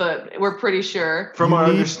office, but we're pretty sure. From our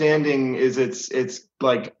understanding, is it's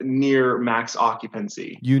like near max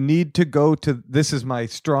occupancy. You need to go to. This is my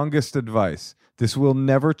strongest advice. This will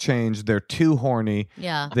never change. They're too horny.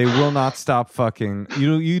 Yeah. They will not stop fucking.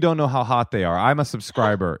 You don't know how hot they are. I'm a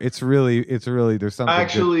subscriber. It's really there's something.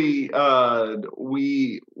 Actually,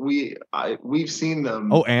 we've seen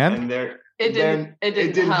them. Oh, and it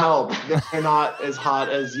didn't help. They're not as hot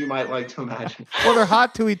as you might like to imagine. Well, they're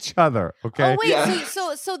hot to each other. Okay. Oh wait, Yeah.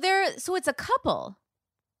 so it's a couple.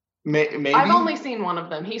 Maybe I've only seen one of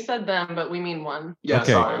them. He said them, but we mean one. Yeah,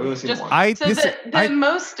 Okay. sorry. We only seen Just- one. The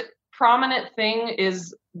most prominent thing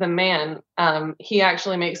is the man. He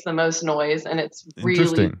actually makes the most noise, and it's really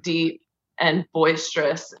Interesting. deep and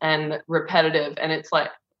boisterous and repetitive. And it's like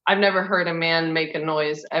I've never heard a man make a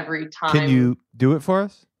noise every time. Can you do it for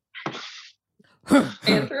us?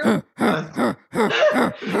 Andrew?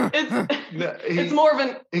 It's more of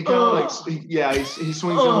an. He kind of like he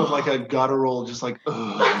swings in with like a guttural, just like.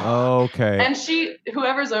 Ugh. Okay. And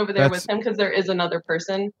whoever's over there with him, because there is another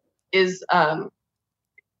person, is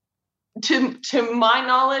to my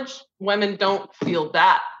knowledge, women don't feel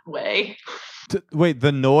that way. Wait,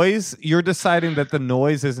 the noise? You're deciding that the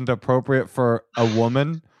noise isn't appropriate for a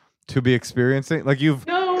woman to be experiencing? Like you've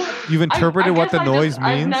interpreted what the noise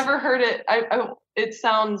means? I've never heard it. It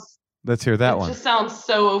sounds. Let's hear that one. It just sounds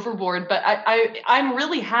so overboard, but I'm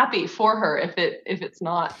really happy for her if it's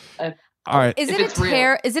not. All right. Is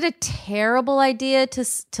it a terrible idea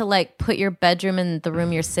to like put your bedroom in the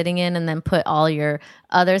room you're sitting in and then put all your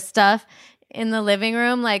other stuff in the living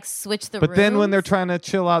room, like switch the But then when rooms? they're trying to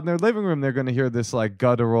chill out in their living room, they're going to hear this like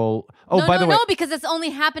guttural. No, because it's only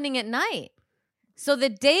happening at night. So the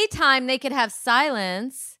daytime they could have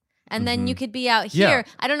silence and then you could be out here.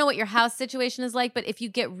 Yeah. I don't know what your house situation is like, but if you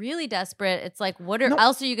get really desperate, it's like,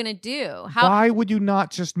 else are you going to do? Why would you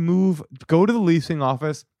not just move, go to the leasing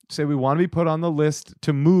office, say we want to be put on the list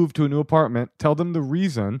to move to a new apartment, tell them the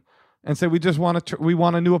reason, and say we just want we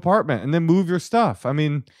want a new apartment, and then move your stuff. I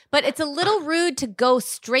mean, but it's a little rude to go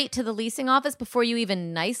straight to the leasing office before you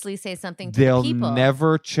even nicely say something to the people. They'll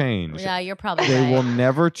never change. Yeah, you're probably They right. will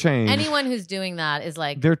never change. Anyone who's doing that is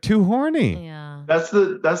like they're too horny. Yeah. That's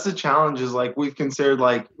the challenge. Is like we've considered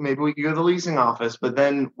like maybe we could go to the leasing office, but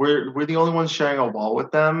then we're the only ones sharing a wall with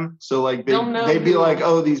them. So like they'd be like,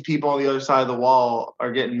 oh, these people on the other side of the wall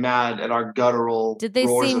are getting mad at our guttural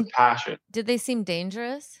roars of passion. Did they seem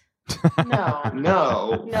dangerous?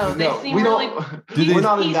 No. They seem we really. We're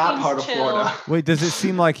not in that part of chill. Florida. Wait, does it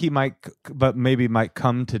seem like he might, but maybe might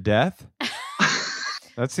come to death?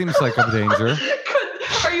 That seems like a danger.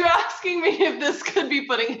 Are you asking me if this could be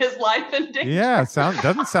putting his life in danger? Yeah,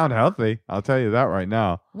 doesn't sound healthy. I'll tell you that right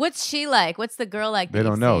now. What's she like? What's the girl like? They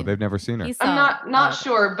don't know. They've never seen her. I'm not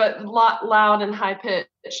sure, but loud and high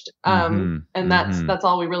pitched. And that's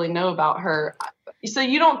all we really know about her. So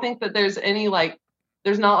you don't think that there's any like.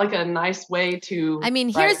 There's not like a nice way to. I mean,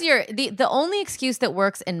 here's the only excuse that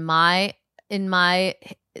works in my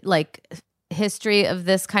like history of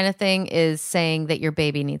this kind of thing is saying that your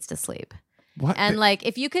baby needs to sleep. What? And like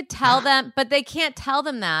if you could tell them, but they can't tell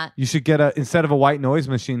them that. You should instead of a white noise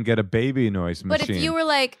machine, get a baby noise machine. But if you were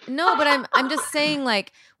like, no, but I'm just saying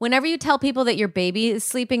like whenever you tell people that your baby is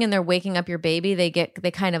sleeping and they're waking up your baby, they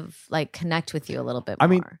kind of like connect with you a little bit more. I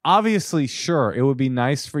mean, obviously, sure, it would be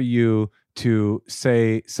nice for you to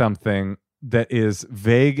say something that is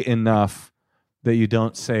vague enough that you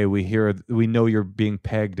don't say we know you're being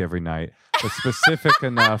pegged every night, but specific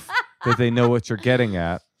enough that they know what you're getting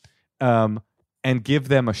at, and give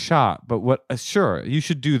them a shot. But sure, you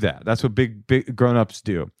should do that. That's what big grown-ups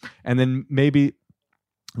do. And then maybe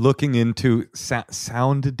looking into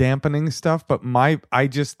sound dampening stuff. But I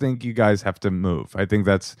just think you guys have to move. I think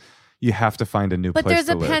you have to find a new place to live.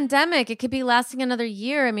 But there's a pandemic. It could be lasting another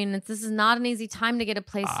year. I mean, this is not an easy time to get a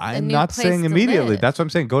place. I'm not saying immediately. That's what I'm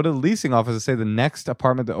saying. Go to the leasing office and say the next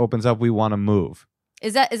apartment that opens up, we want to move.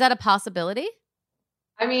 Is that a possibility?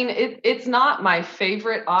 I mean, it's not my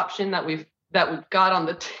favorite option that we've got on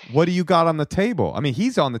the table. What do you got on the table? I mean,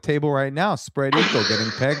 he's on the table right now, spread eagle, getting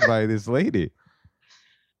pegged by this lady.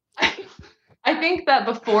 I think that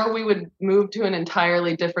before we would move to an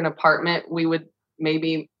entirely different apartment, we would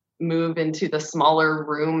maybe move into the smaller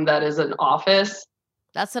room that is an office.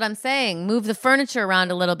 That's what I'm saying. Move the furniture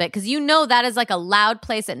around a little bit because that is like a loud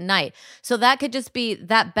place at night. So that could just be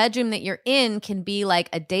that bedroom that you're in can be like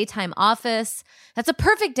a daytime office. That's a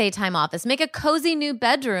perfect daytime office. Make a cozy new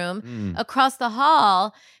bedroom across the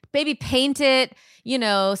hall. maybe paint it,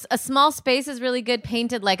 a small space is really good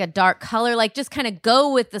painted like a dark color, like just kind of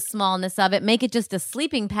go with the smallness of it, make it just a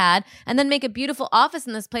sleeping pad, and then make a beautiful office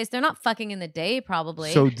in this place. They're not fucking in the day,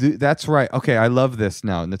 probably. So that's right. Okay, I love this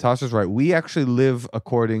now. Natasha's right. We actually live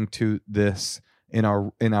according to this in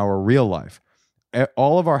our real life.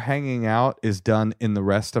 All of our hanging out is done in the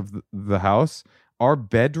rest of the house. Our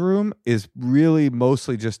bedroom is really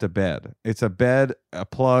mostly just a bed. It's a bed, a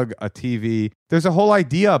plug, a TV. There's a whole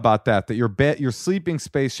idea about that your sleeping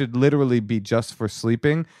space should literally be just for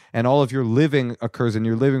sleeping, and all of your living occurs in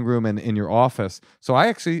your living room and in your office. So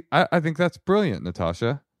I think that's brilliant,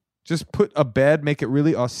 Natasha. Just put a bed, make it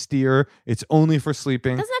really austere. It's only for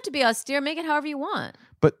sleeping. It doesn't have to be austere. Make it however you want.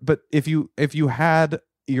 But if you had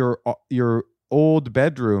your old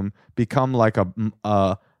bedroom become like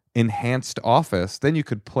a enhanced office, then you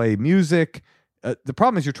could play music. The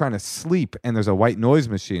problem is you're trying to sleep and there's a white noise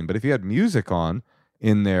machine. But if you had music on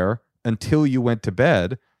in there until you went to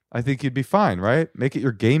bed, I think you'd be fine, right? Make it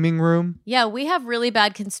your gaming room. Yeah, we have really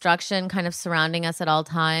bad construction kind of surrounding us at all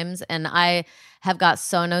times. And I have got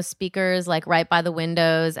Sonos speakers like right by the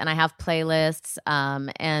windows, and I have playlists.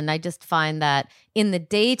 And I just find that in the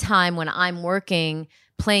daytime when I'm working,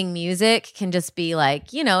 playing music can just be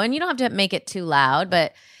like, and you don't have to make it too loud,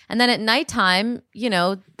 and then at nighttime,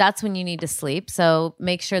 that's when you need to sleep. So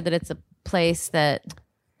make sure that it's a place that.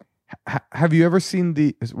 Have you ever seen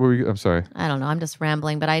I'm sorry. I don't know. I'm just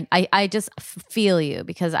rambling, but I just feel you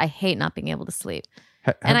because I hate not being able to sleep.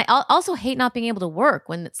 And I also hate not being able to work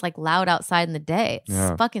when it's like loud outside in the day.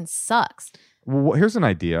 It fucking sucks. Well, here's an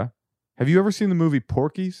idea. Have you ever seen the movie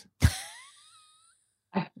Porky's?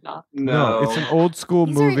 No, it's an old school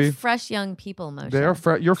These movie. Are fresh young people,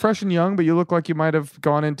 Moshe. You're fresh and young, but you look like you might have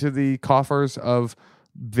gone into the coffers of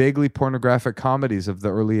vaguely pornographic comedies of the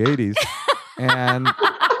early 80s. And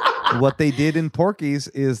what they did in Porky's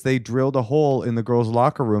is they drilled a hole in the girls'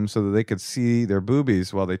 locker room so that they could see their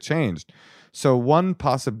boobies while they changed. So one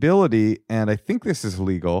possibility, and I think this is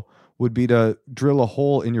legal, would be to drill a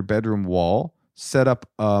hole in your bedroom wall, set up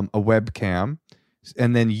a webcam,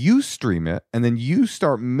 and then you stream it, and then you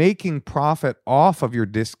start making profit off of your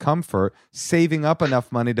discomfort, saving up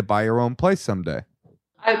enough money to buy your own place someday.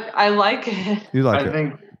 I like it. You like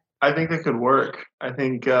it? I think that could work. I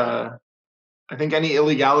think any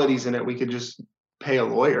illegalities in it, we could just pay a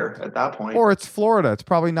lawyer at that point. Or it's Florida. It's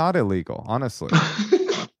probably not illegal, honestly.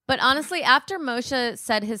 But honestly, after Moshe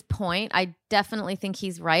said his point, I definitely think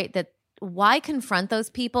he's right that why confront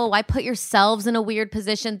those people? Why put yourselves in a weird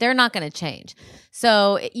position? They're not going to change.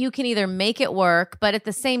 So you can either make it work, but at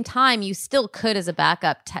the same time, you still could, as a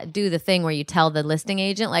backup, do the thing where you tell the listing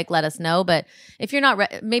agent, like, let us know. But if you're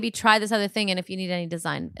not, maybe try this other thing. And if you need any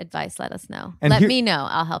design advice, let us know. Let me know.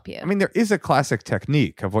 I'll help you. I mean, there is a classic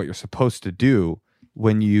technique of what you're supposed to do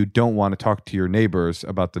when you don't want to talk to your neighbors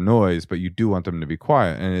about the noise, but you do want them to be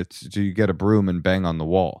quiet. And it's you get a broom and bang on the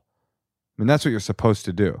wall. I mean, that's what you're supposed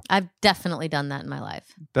to do. I've definitely done that in my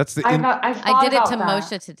life. That's the. I did it to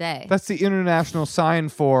Moshe today. That's the international sign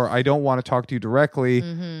for I don't want to talk to you directly,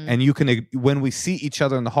 and you can. When we see each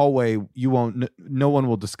other in the hallway, you won't. No one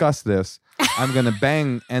will discuss this. I'm gonna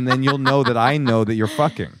bang, and then you'll know that I know that you're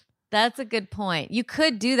fucking. That's a good point. You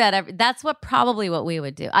could do that. That's probably what we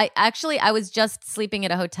would do. I was just sleeping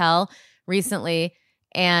at a hotel recently,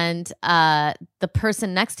 and the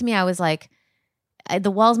person next to me, I was like.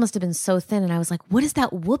 The walls must have been so thin, and I was like, what is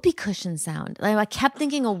that whoopee cushion sound? Like, I kept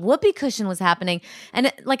thinking a whoopee cushion was happening.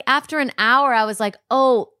 And after an hour, I was like,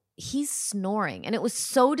 oh, he's snoring. And it was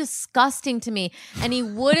so disgusting to me. And he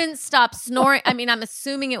wouldn't stop snoring. I mean, I'm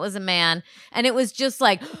assuming it was a man. And it was just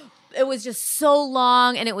like, it was just so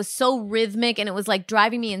long, and it was so rhythmic, and it was like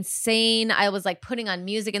driving me insane. I was like putting on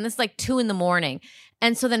music, and this is like 2 a.m.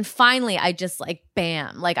 And so then finally I just like,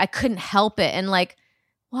 bam, like I couldn't help it. And like,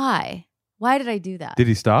 why? Why did I do that? Did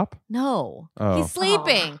he stop? No. Oh. He's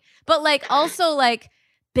sleeping. But like also like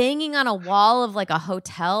banging on a wall of like a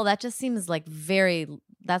hotel, that just seems like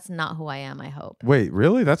that's not who I am, I hope. Wait,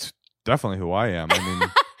 really? That's definitely who I am. I mean,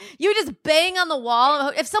 you just bang on the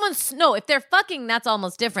wall. If they're fucking, that's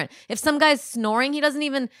almost different. If some guy's snoring,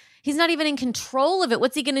 he's not even in control of it.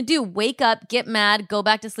 What's he going to do? Wake up, get mad, go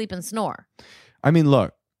back to sleep and snore. I mean,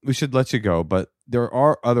 look, we should let you go, but there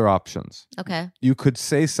are other options. Okay. You could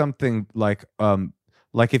say something like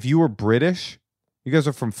if you were British, you guys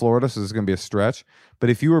are from Florida, so this is going to be a stretch. But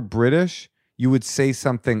if you were British, you would say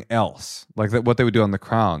something else, like that. What they would do on The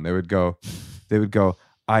Crown, they would go,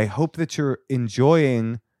 I hope that you're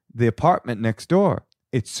enjoying the apartment next door.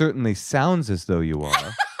 It certainly sounds as though you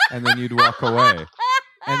are. And then you'd walk away.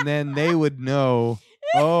 And then they would know,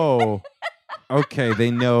 oh, okay, they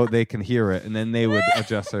know they can hear it, and then they would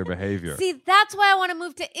adjust their behavior. See, that's why I want to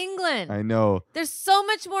move to England. I know. They're so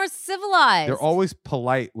much more civilized. They're always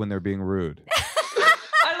polite when they're being rude.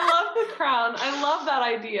 I love the Crown. I love that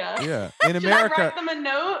idea. Yeah. In Should America, I write them a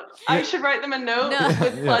note? I should write them a note No.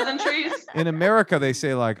 with pleasantries. in America, they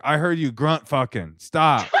say like, "I heard you grunt fucking.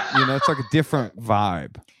 Stop." It's like a different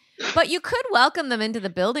vibe. But you could welcome them into the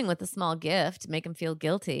building with a small gift, make them feel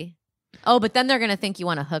guilty. Oh, but then they're going to think you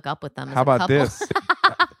want to hook up with them. As How a about couple. this?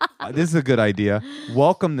 This is a good idea.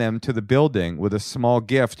 Welcome them to the building with a small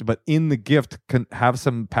gift, but in the gift can have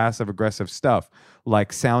some passive aggressive stuff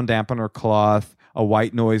like sound dampener cloth, a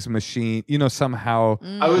white noise machine, somehow.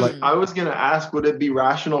 I was gonna ask, would it be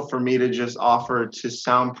rational for me to just offer to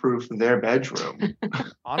soundproof their bedroom?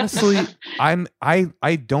 Honestly,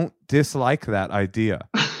 I don't dislike that idea.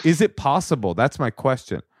 Is it possible? That's my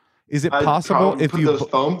question. Is it possible if you put those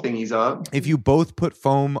foam thingies up? If you both put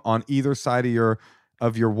foam on either side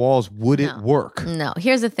of your walls, would it work? No.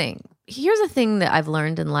 Here's the thing. Here's a thing that I've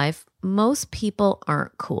learned in life. Most people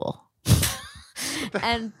aren't cool.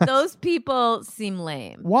 And those people seem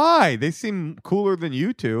lame. Why? They seem cooler than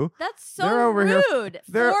you two. That's so They're over here- rude.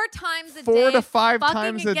 they're 4 times a 4 day. to 5 fucking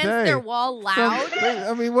times a against day. their wall loud.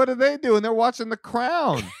 What are they doing? They're watching The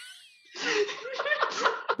Crown.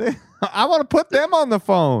 I want to put them on the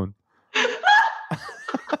phone.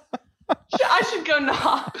 I should go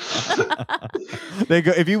knock. They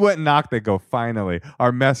go. If you went and knocked, they go, "Finally,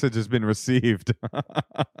 our message has been received."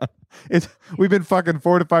 We've been fucking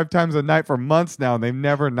 4 to 5 times a night for months now, and they've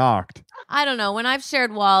never knocked. I don't know. When I've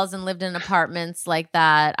shared walls and lived in apartments like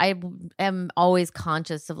that, I am always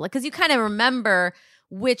conscious of because you kind of remember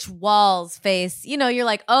which walls face, you're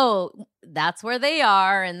like, oh, that's where they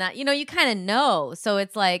are. And that, you kind of know. So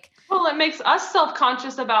it's like. Well, it makes us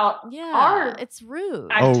self-conscious about our it's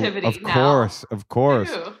rude. activity. Of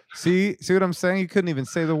course. Ew. See what I'm saying? You couldn't even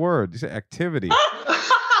say the word. You said activity.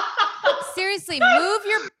 Seriously,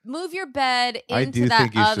 move your bed I into do that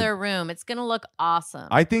think you other room. It's gonna look awesome.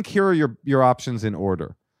 I think here are your options in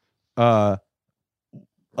order.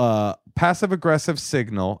 Passive aggressive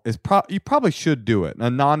signal is you probably should do it. A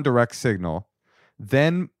non-direct signal,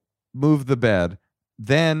 then move the bed,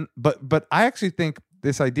 then but I actually think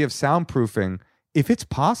this idea of soundproofing, if it's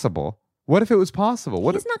possible, what if it was possible?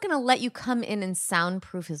 He's not going to let you come in and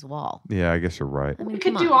soundproof his wall. Yeah, I guess you're right. I mean, We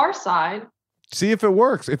could do our side. See if it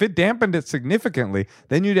works. If it dampened it significantly,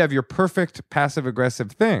 then you'd have your perfect passive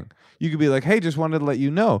aggressive thing. You could be like, "Hey, just wanted to let you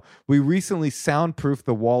know, we recently soundproofed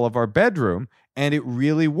the wall of our bedroom and it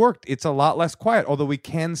really worked. It's a lot less quiet, although we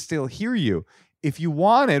can still hear you. If you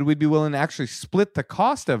wanted, we'd be willing to actually split the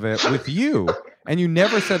cost of it with you." And you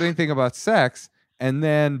never said anything about sex. And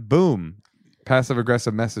then, boom, passive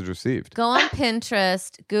aggressive message received. Go on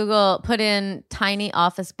Pinterest, Google, put in tiny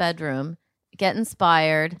office bedroom, get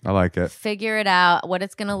inspired. I like it. Figure it out, what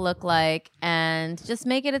it's going to look like, and just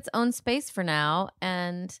make it its own space for now.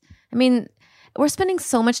 And I mean, we're spending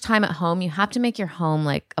so much time at home. You have to make your home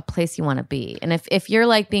like a place you want to be. And if you're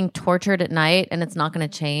like being tortured at night and it's not going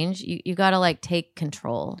to change, you got to like take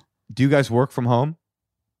control. Do you guys work from home?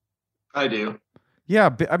 I do.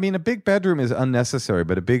 Yeah, I mean, a big bedroom is unnecessary,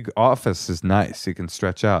 but a big office is nice. You can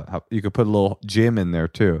stretch out. You could put a little gym in there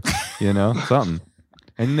too, something.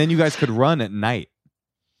 And then you guys could run at night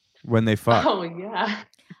when they fuck. Oh, yeah.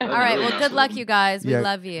 All right. Well, good luck, you guys. We Yeah.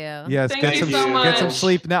 love you. Yes, Thank get you some so get some much.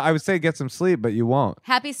 sleep now. I would say get some sleep, but you won't.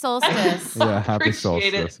 Happy solstice. Yeah, happy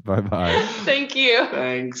Appreciate it. solstice. Bye bye. Thank you.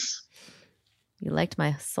 Thanks. You liked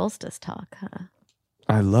my solstice talk, huh?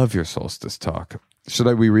 I love your solstice talk. Should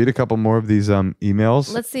we read a couple more of these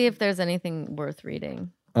emails? Let's see if there's anything worth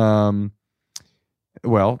reading.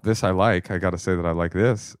 Well, this I like. I got to say that I like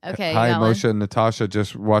this. Okay, Hi, Alan. Moshe and Natasha.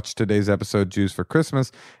 Just watched today's episode, Jews for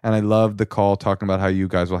Christmas, and I loved the call talking about how you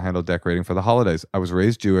guys will handle decorating for the holidays. I was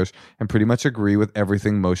raised Jewish and pretty much agree with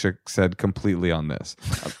everything Moshe said completely on this.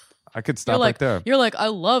 I could stop right there. You're like, I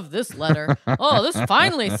love this letter. Oh, this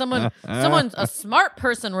finally someone a smart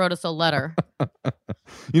person wrote us a letter.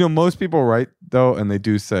 Most people write though, and they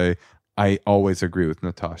do say, "I always agree with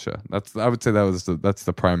Natasha." I would say that's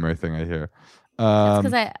the primary thing I hear.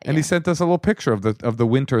 And he sent us a little picture of the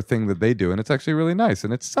winter thing that they do, and it's actually really nice,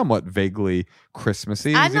 and it's somewhat vaguely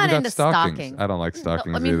Christmassy. I'm He's not even got into stockings. stockings. I don't like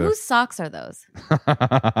stockings I mean, either. whose socks are those?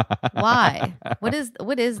 Why? What is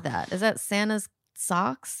that? Is that Santa's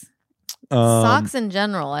socks? Socks in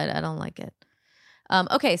general, I don't like it.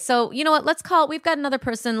 Okay, so you know what? We've got another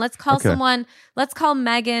person. Let's call someone. Let's call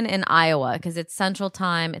Megan in Iowa because it's Central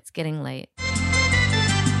Time. It's getting late.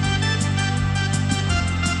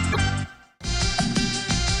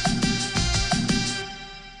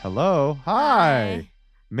 Hello. Hi.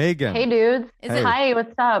 Megan. Hey, dudes. Hey. Hi,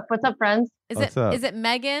 what's up? What's up, friends? What's up? Is it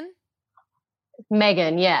Megan?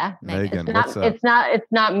 Megan, yeah. Megan, It's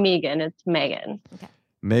not Megan, it's Megan. Okay.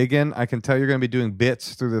 Megan, I can tell you're going to be doing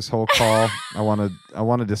bits through this whole call. I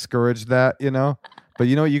want to discourage that, But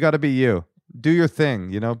you got to be you. Do your thing,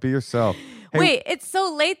 be yourself. Hey, wait, it's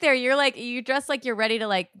so late there. You're like, you dress like you're ready to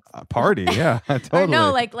like party. Yeah, totally. Or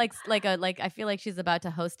no, like I feel like she's about to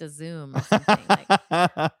host a Zoom or something.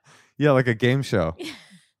 Yeah, like a game show.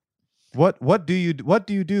 What do you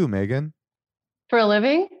do, Megan? For a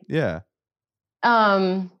living? Yeah.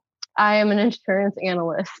 I am an insurance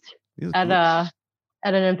analyst at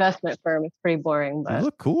an investment firm. It's pretty boring, but you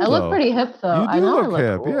look cool. I look pretty hip though. You do look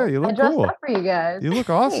hip. Cool. Yeah, you look I dressed cool. up for you guys. You look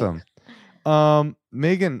awesome.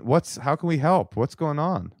 Megan, how can we help? What's going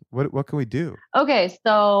on? What can we do? Okay,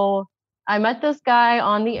 so I met this guy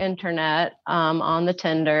on the internet, on the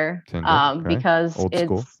Tinder, okay. because old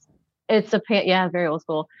school. It's very old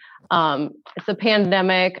school. It's a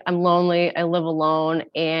pandemic. I'm lonely. I live alone,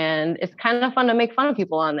 and it's kind of fun to make fun of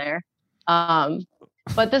people on there.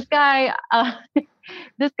 But this guy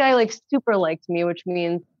like super liked me, which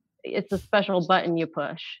means it's a special button you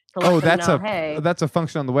push. That's a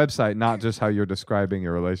function on the website, not just how you're describing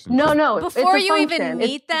your relationship. No. Before you even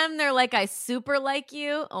meet them, they're like, I super like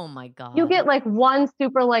you. Oh my God. You get like one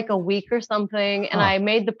super like a week or something. And I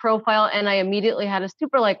made the profile and I immediately had a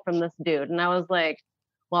super like from this dude. And I was like,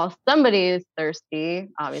 well, somebody is thirsty,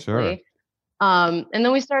 obviously. Sure. And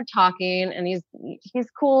then we started talking and he's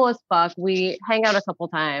cool as fuck. We hang out a couple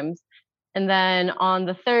times. And then on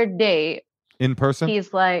the third date, in person,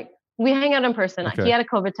 he's like, we hang out in person. Okay. He had a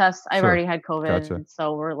COVID test. I've already had COVID. Gotcha.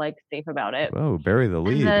 So we're like safe about it. Oh, bury the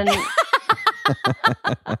lead. And then,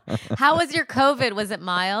 how was your COVID? Was it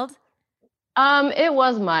mild? It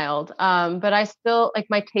was mild. But I still like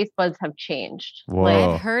my taste buds have changed. Whoa. Like,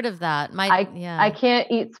 I've heard of that. I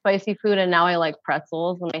can't eat spicy food, and now I like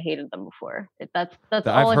pretzels, and I hated them before. That's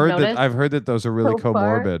all I've heard that those are really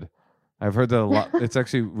comorbid. I've heard that a lot. It's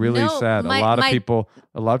actually really sad. A lot of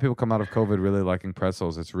people come out of COVID really liking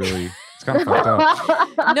pretzels. It's kind of fucked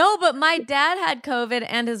up. No, but my dad had COVID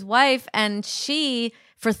and his wife, and she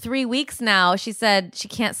for 3 weeks now, she said she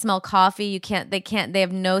can't smell coffee. They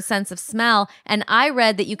have no sense of smell. And I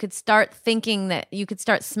read that you could start thinking that you could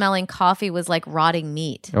start smelling coffee was like rotting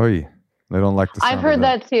meat. Oh, yeah. They don't like the sound. I've heard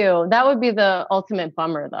that too. That would be the ultimate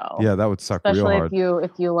bummer, though. Yeah, that would suck real hard. Especially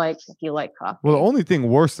if you like coffee. Well, the only thing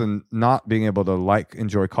worse than not being able to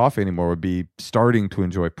enjoy coffee anymore would be starting to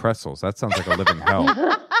enjoy pretzels. That sounds like a living hell.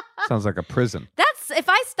 Sounds like a prison. If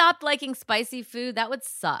I stopped liking spicy food, that would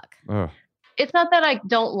suck. Ugh. It's not that I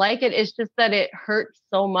don't like it. It's just that it hurts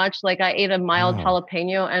so much. Like I ate a mild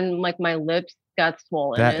jalapeno and like my lips got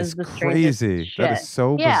swollen. That is crazy. That is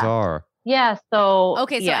so bizarre. Yeah. So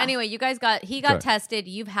okay. So anyway, you guys got tested.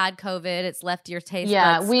 You've had COVID. It's left your taste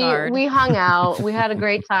buds scarred. We hung out. We had a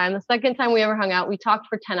great time. The second time we ever hung out, we talked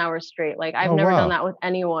for 10 hours straight. Like I've never done that with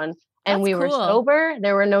anyone. And we were sober.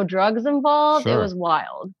 There were no drugs involved. Sure. It was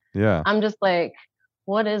wild. Yeah. I'm just like,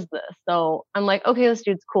 what is this? So I'm like, okay, this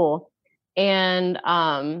dude's cool. And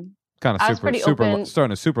kind of starting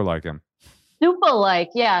to super like him. Super like,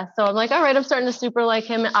 yeah. So I'm like, all right, I'm starting to super like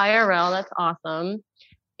him IRL. That's awesome.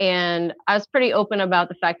 And I was pretty open about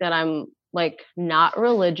the fact that I'm like not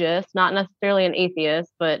religious, not necessarily an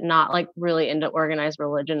atheist, but not like really into organized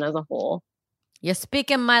religion as a whole. You're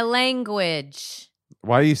speaking my language.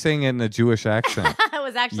 Why are you saying it in a Jewish accent? It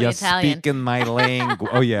was actually Italian. You're speaking my language.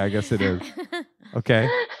 Oh yeah, I guess it is. Okay.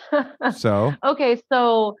 So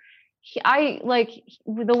I like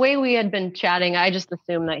the way we had been chatting, I just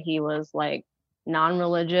assumed that he was like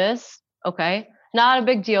non-religious. Okay. Not a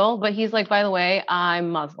big deal, but he's like, by the way, I'm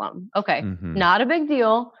Muslim. Okay. Mm-hmm. Not a big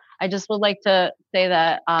deal. I just would like to say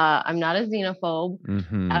that I'm not a xenophobe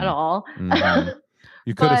at all. Mm-hmm.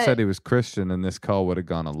 You could have said he was Christian and this call would have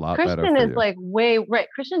gone a lot better for you. Christian is like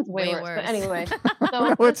Christian's way worse. But anyway, so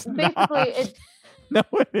no, it's basically No,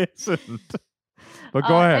 it isn't. But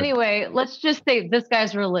go ahead. Anyway, let's just say this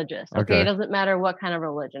guy's religious. Okay. It doesn't matter what kind of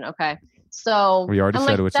religion. Okay. So we already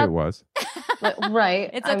said which it was. Right.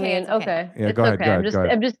 It's okay. It's okay. Yeah, it's go ahead.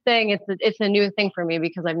 I'm just saying it's a new thing for me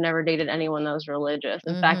because I've never dated anyone that was religious.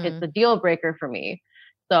 In fact, it's a deal breaker for me.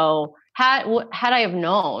 So had I have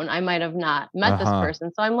known, I might have not met this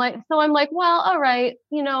person. So I'm like, well, all right,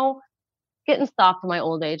 getting soft in my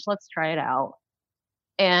old age. Let's try it out.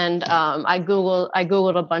 And I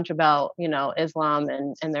Googled a bunch about, Islam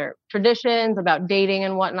and their traditions, about dating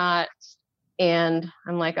and whatnot. And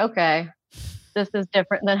I'm like, okay, this is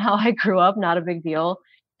different than how I grew up. Not a big deal.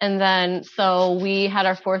 And then, so we had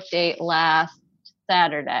our fourth date last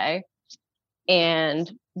Saturday. And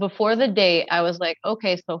before the date, I was like,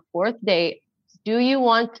 okay, so 4th date, do you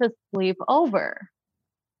want to sleep over?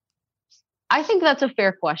 I think that's a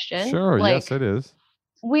fair question. Sure, yes, it is.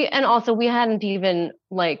 We hadn't even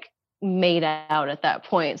like made out at that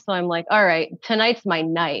point. So I'm like, all right, tonight's my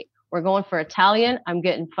night. We're going for Italian. I'm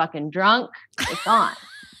getting fucking drunk. It's on.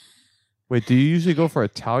 Wait, do you usually go for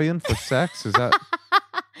Italian for sex? Is that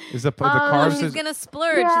the carbs? She's gonna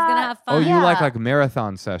splurge. Yeah. She's gonna have fun. Oh, you like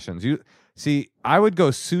marathon sessions? You see, I would go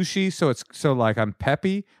sushi, so like I'm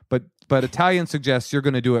peppy, but Italian suggests you're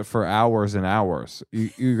going to do it for hours and hours.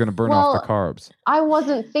 You're going to burn off the carbs. I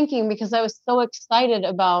wasn't thinking because I was so excited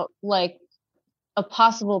about like a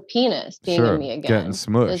possible penis being in me again. Getting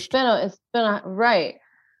smushed. It's been right.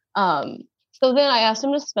 So then I asked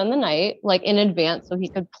him to spend the night like in advance so he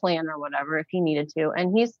could plan or whatever if he needed to.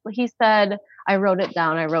 And he said, I wrote it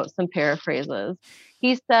down. I wrote some paraphrases.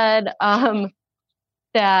 He said,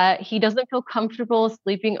 that he doesn't feel comfortable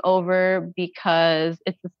sleeping over because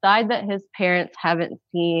it's a side that his parents haven't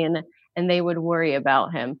seen and they would worry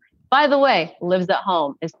about him. By the way, lives at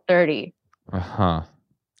home, is 30. Uh-huh.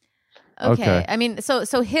 Okay. I mean, so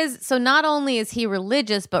not only is he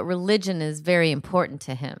religious, but religion is very important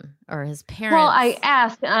to him or his parents. Well, I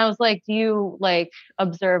asked and I was like, do you like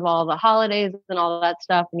observe all the holidays and all that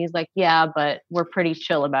stuff? And he's like, yeah, but we're pretty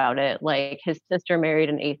chill about it. Like his sister married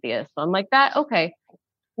an atheist. So I'm like, okay.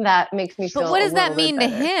 That makes me feel. But what does that mean to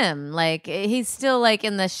him? Like he's still like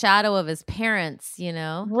in the shadow of his parents, you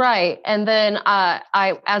know? Right. And then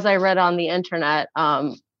as I read on the internet,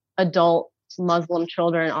 adult Muslim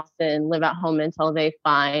children often live at home until they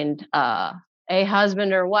find a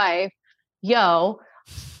husband or wife. Yo,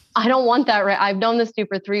 I don't want that. Right. I've known this dude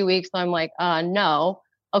for 3 weeks. So I'm like, no.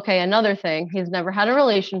 Okay. Another thing. He's never had a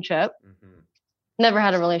relationship. Mm-hmm. Never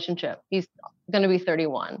had a relationship. He's going to be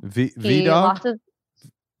 31. V-Dog?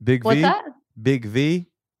 Big What's V? that? Big V?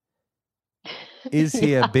 Is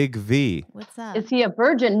he a big V? What's that? Is he a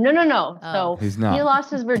virgin? No. Oh. So he's not. He lost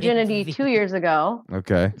his virginity 2 years ago.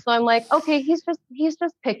 Okay. So I'm like, okay, he's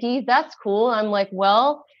just picky. That's cool. I'm like,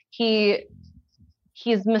 well, he's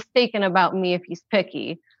mistaken about me if he's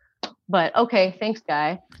picky. But okay, thanks,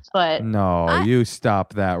 guy. But no, you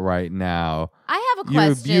stop that right now. I have a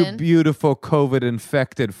question. You beautiful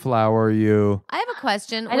COVID-infected flower, you. I have a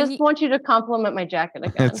question. I just want you to compliment my jacket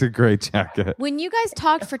again. It's a great jacket. When you guys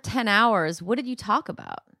talked for 10 hours, what did you talk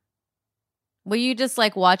about? Were you just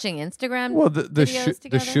like watching Instagram? Well, the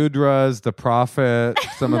Shudras, the Prophet,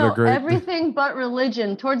 some of the great. Everything but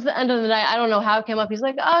religion. Towards the end of the night, I don't know how it came up. He's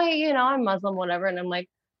like, oh, I'm Muslim, whatever. And I'm like,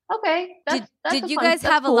 okay. Did you guys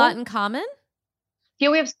have cool. a lot in common? Yeah,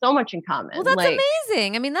 we have so much in common. Well, that's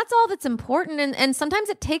amazing. I mean, that's all that's important. And sometimes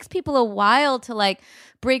it takes people a while to like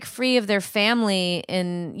break free of their family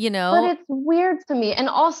and, But it's weird to me. And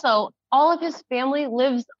also, all of his family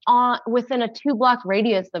lives within a 2-block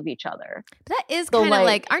radius of each other. But that is kind of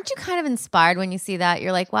like, aren't you kind of inspired when you see that?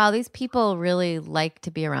 You're like, wow, these people really like to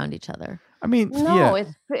be around each other. I mean, no,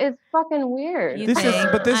 it's fucking weird. This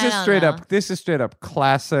is straight up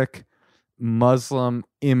classic Muslim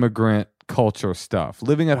immigrant culture stuff.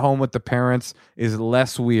 Living at home with the parents is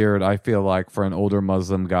less weird, I feel like, for an older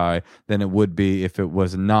Muslim guy than it would be if it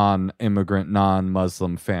was non-immigrant,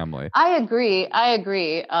 non-Muslim family. I agree.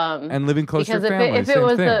 And living close to your family. If it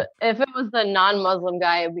was the non-Muslim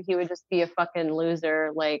guy, he would just be a fucking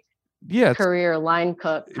loser, like career line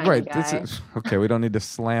cook kind of guy. Okay, we don't need to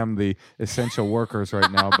slam the essential workers right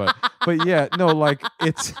now, but yeah, no, like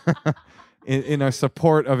it's in our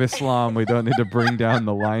support of Islam, we don't need to bring down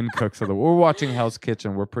the line cooks of the. We're watching Hell's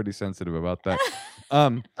Kitchen. We're pretty sensitive about that.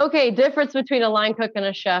 Okay, difference between a line cook and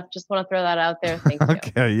a chef. Just want to throw that out there. Thank you.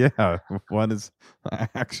 Okay, yeah, one is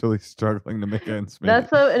actually struggling to make ends meet.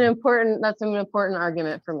 That's an important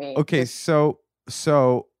argument for me. Okay, so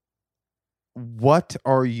what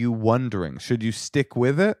are you wondering? Should you stick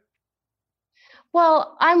with it?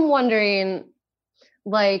 Well, I'm wondering.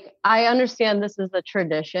 Like, I understand this is a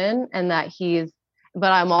tradition and that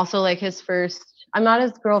but I'm also like his first, I'm not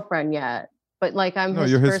his girlfriend yet, but like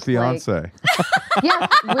you're his fiance. Like, yes,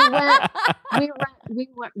 we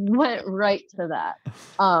went right to that.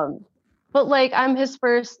 But like, I'm his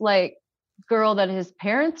first like girl that his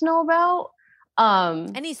parents know about.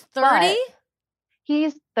 And he's 30?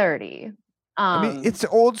 He's 30. I mean, it's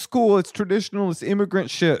old school. It's traditional. It's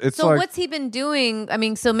immigrant shit. It's so what's he been doing? I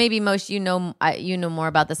mean, so maybe Moshe, you know more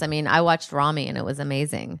about this. I mean, I watched Rami and it was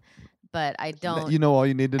amazing, but I don't. You know all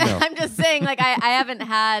you need to know. I'm just saying, like, I haven't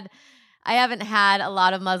had a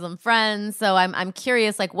lot of Muslim friends, so I'm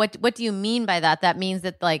curious. Like, what do you mean by that? That means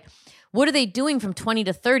that like what are they doing from 20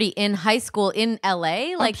 to 30 in high school in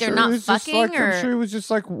LA? Like they're not fucking I'm sure it was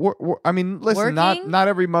just like, I mean, listen, not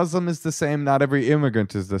every Muslim is the same. Not every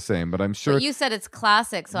immigrant is the same, but I'm sure. But you said it's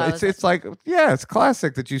classic. So it's like, yeah, it's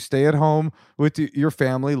classic that you stay at home with your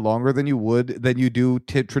family longer than you do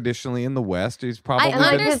traditionally in the West. He's probably.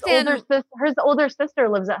 I understand. His older sister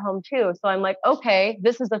lives at home too. So I'm like, okay,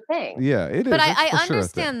 this is a thing. Yeah, it is. But I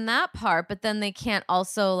understand that part, but then they can't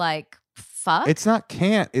also like fuck. It's not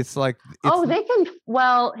can't. It's like they can.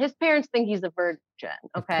 Well, his parents think he's a virgin.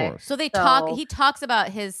 Okay, so they talk. He talks about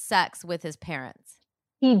his sex with his parents.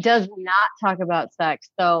 He does not talk about sex.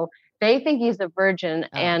 So they think he's a virgin,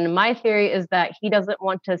 and my theory is that he doesn't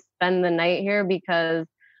want to spend the night here because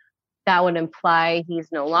that would imply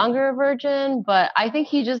he's no longer a virgin. But I think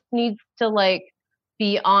he just needs to like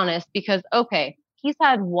be honest because he's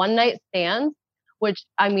had one night stands, which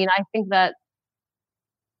I mean I think that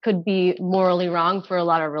could be morally wrong for a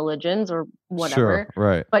lot of religions or whatever. Sure,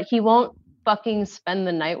 right. But he won't fucking spend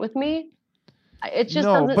the night with me. It just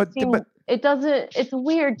doesn't seem. It doesn't. It's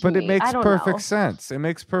weird to me. But it makes perfect sense. It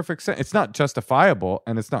makes perfect sense. It's not justifiable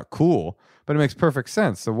and it's not cool, but it makes perfect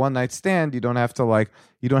sense. The one night stand, you don't have to.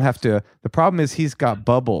 The problem is he's got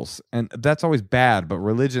bubbles, and that's always bad. But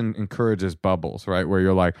religion encourages bubbles, right? Where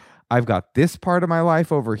you're like, I've got this part of my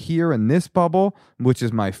life over here in this bubble, which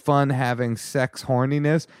is my fun having sex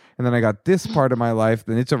horniness. And then I got this part of my life,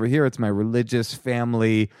 then it's over here. It's my religious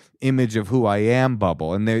family image of who I am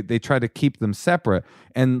bubble. And they try to keep them separate.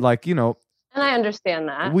 And like, and I understand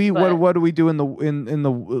that. What do we do in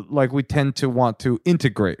the like we tend to want to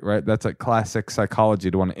integrate, right? That's like classic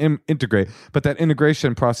psychology to want to integrate, but that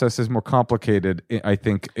integration process is more complicated, I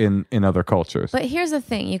think, in other cultures. But here's the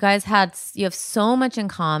thing: you have so much in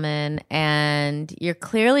common, and you're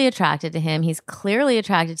clearly attracted to him. He's clearly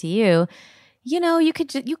attracted to you. You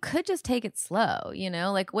could just take it slow.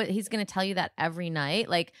 Like what he's going to tell you that every night.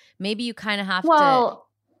 Like maybe you kind of have to.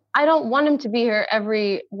 I don't want him to be here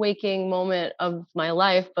every waking moment of my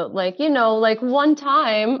life, but like, like one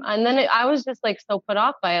time, and then I was just like so put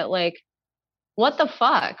off by it. Like, what the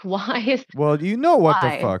fuck? Why? Well, what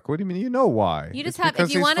the fuck? What do you mean? You know why? You just have,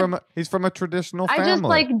 if you want to. He's from a traditional family. I just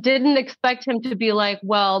like didn't expect him to be like,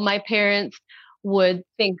 well, my parents would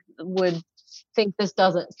think this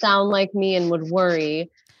doesn't sound like me and would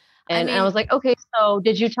worry. And I was like, okay, so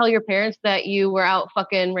did you tell your parents that you were out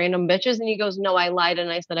fucking random bitches? And he goes, no, I lied. And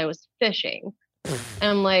I said I was fishing. And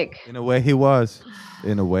I'm like, in a way he was.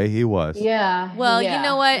 Yeah. Well, you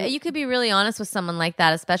know what? You could be really honest with someone like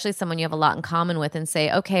that, especially someone you have a lot in common with, and say,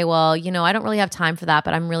 okay, well, I don't really have time for that,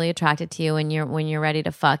 but I'm really attracted to you. And when you're ready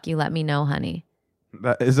to fuck, you let me know, honey.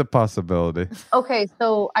 That is a possibility. Okay,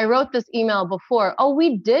 so I wrote this email before. Oh,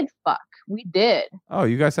 we did fuck. We did. Oh,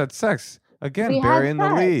 you guys had sex. Again, burying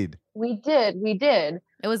the lead. We did.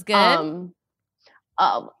 It was good.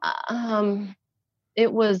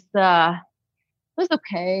 It was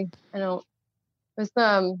okay. It was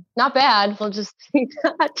not bad. We'll just say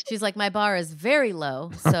that. She's like, my bar is very low,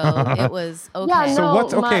 so it was okay. Yeah, so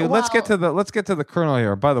what's okay? Let's get to the kernel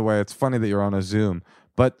here. By the way, it's funny that you're on a Zoom.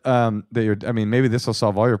 But maybe this will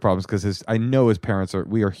solve all your problems because I know his parents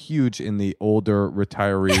we are huge in the older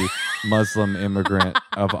retiree Muslim immigrant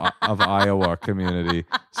of Iowa community,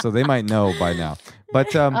 so they might know by now.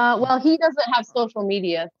 But well, he doesn't have social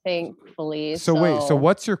media, thankfully. So wait, so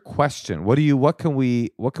what's your question? What can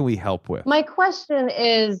we help with? My question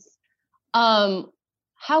is, how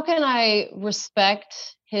can I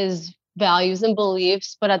respect his values and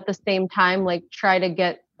beliefs, but at the same time, like try to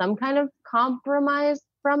get some kind of compromise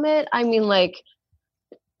from it? I mean, like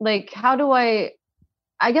how do I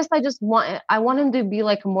guess I want him to be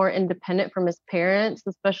like more independent from his parents,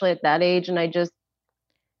 especially at that age. And I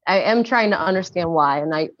am trying to understand why.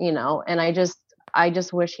 And I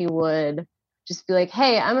just wish he would just be like,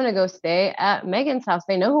 hey, I'm going to go stay at Megan's house.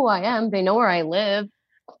 They know who I am. They know where I live.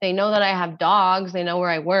 They know that I have dogs. They know where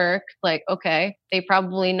I work. Like, okay. They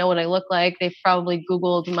probably know what I look like. They've probably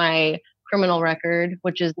Googled my criminal record,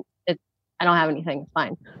 which is, I don't have anything. It's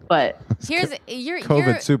fine. But you're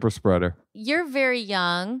COVID super spreader. You're very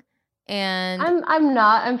young, and I'm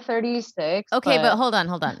not. I'm 36. Okay, but hold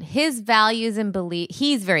on. His values and belief.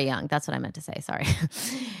 He's very young. That's what I meant to say. Sorry.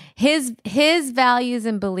 His values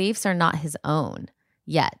and beliefs are not his own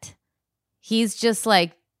yet. He's just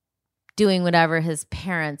like doing whatever his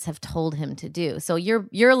parents have told him to do. So you're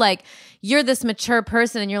this mature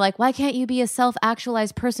person, and you're like, why can't you be a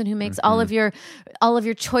self-actualized person who makes all of your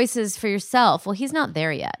choices for yourself? Well, he's not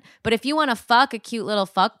there yet. But if you want to fuck a cute little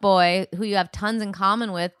fuck boy who you have tons in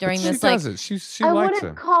common with during this, like, she I likes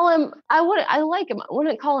wouldn't him. call him. I like him. I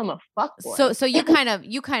wouldn't call him a fuck boy. So you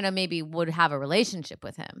kind of maybe would have a relationship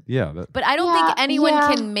with him. Yeah, but I don't think anyone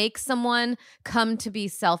can make someone come to be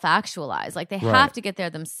self-actualized. Like they have to get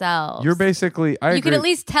there themselves. You're basically. I agree. You could at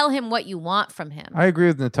least tell him what you want from him. I agree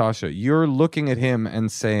with Natasha. You're looking at him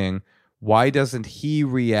and saying, why doesn't he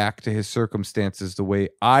react to his circumstances the way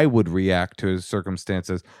I would react to his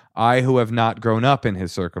circumstances? I, who have not grown up in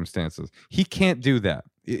his circumstances. He can't do that.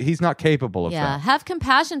 He's not capable of that. Yeah, have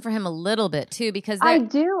compassion for him a little bit too, because I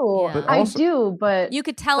do. Yeah. I do, but you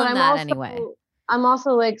could tell him that anyway. I'm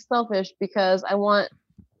also like selfish because I want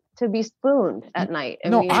to be spooned at night. I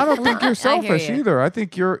don't think you're selfish either. I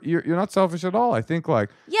think you're not selfish at all. I think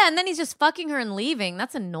like and then he's just fucking her and leaving.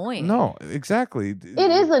 That's annoying. No, exactly.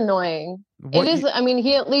 It is annoying. It is. I mean,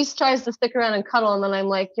 he at least tries to stick around and cuddle, and then I'm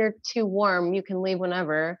like, "You're too warm. You can leave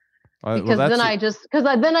whenever." Because then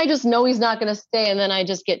I just know he's not going to stay, and then I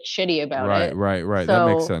just get shitty about it. Right. So, that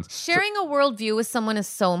makes sense. Sharing a worldview with someone is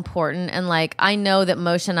so important, and like I know that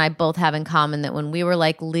Moshe and I both have in common that when we were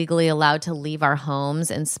like legally allowed to leave our homes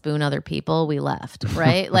and spoon other people, we left.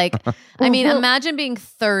 Right? Like, I mean, imagine being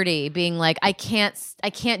 30, being like, I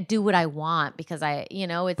can't do what I want because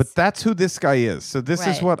it's. But that's who this guy is. So this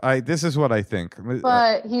is what I think.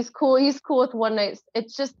 But he's cool. He's cool with one night.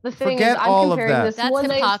 It's just the thing Forget is, I'm all comparing of that. this That's one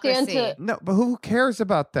night stand to. No, but who cares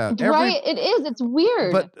about that? Right, it is. It's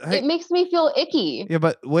weird. But it makes me feel icky. Yeah,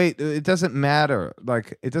 but wait, it doesn't matter.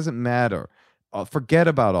 Like, it doesn't matter. Forget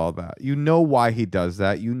about all that. You know why he does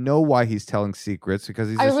that. You know why he's telling secrets because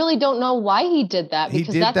he's. I really don't know why he did that.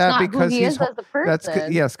 Because that's not who he is as a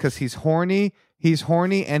person. Yes, because he's horny. He's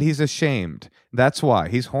horny and he's ashamed. That's why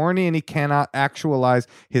he's horny and he cannot actualize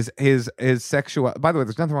his sexual. By the way,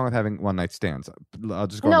 there's nothing wrong with having one night stands. I'll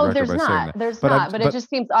just go on the record by saying that. There's not. But it just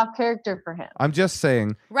seems off character for him. I'm just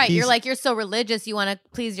saying. Right, you're so religious. You want to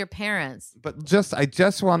please your parents. But I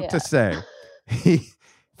just want to say,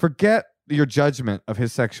 forget your judgment of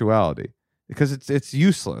his sexuality. Because it's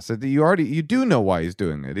useless. You do know why he's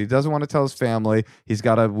doing it. He doesn't want to tell his family. He's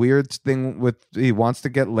got a weird thing he wants to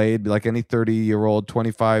get laid like any 30-year-old,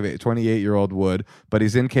 25, 28-year-old would, but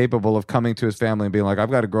he's incapable of coming to his family and being like,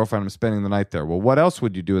 I've got a girlfriend, I'm spending the night there. Well, what else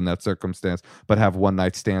would you do in that circumstance but have one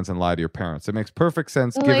night stands and lie to your parents? It makes perfect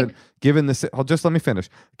sense given the just let me finish.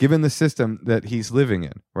 Given the system that he's living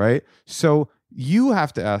in, right? So you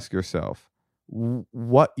have to ask yourself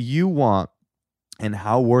what you want and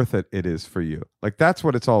how worth it is for you. Like, that's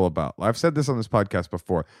what it's all about. I've said this on this podcast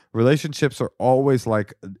before. Relationships are always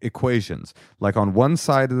like equations. Like, on one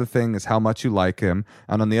side of the thing is how much you like him,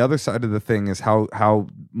 and on the other side of the thing is how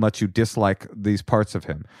much you dislike these parts of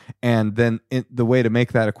him. And then the way to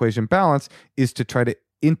make that equation balance is to try to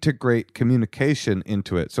integrate communication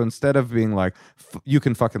into it. So instead of being like, you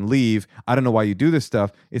can fucking leave, I don't know why you do this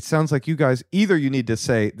stuff, it sounds like you guys, either you need to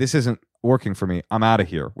say, this isn't working for me, I'm out of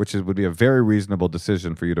here, which would be a very reasonable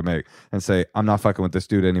decision for you to make, and say, I'm not fucking with this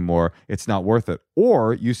dude anymore, it's not worth it.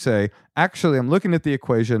 Or you say, actually, I'm looking at the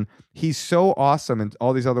equation, he's so awesome in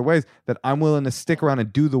all these other ways that I'm willing to stick around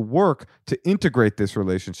and do the work to integrate this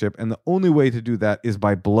relationship, and the only way to do that is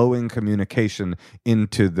by blowing communication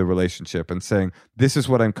into the relationship and saying, this is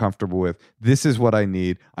what I'm comfortable with, this is what I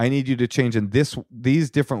need you to change in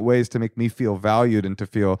these different ways to make me feel valued and to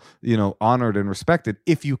feel, honored and respected.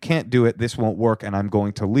 If you can't do it, this won't work and I'm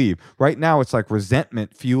going to leave. Right now it's like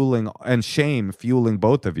resentment fueling and shame fueling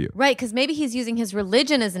both of you. Right, because maybe he's using his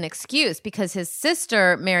religion as an excuse because his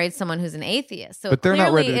sister married someone who's an atheist. So but they're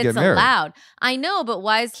not ready to get married. Allowed. I know, but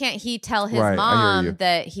why can't he tell his mom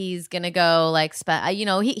that he's going to go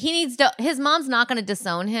he needs to, his mom's not going to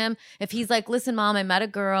disown him if he's like, listen, Mom, I met a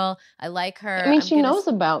girl, I like her. I mean, she knows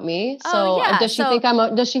about me. So does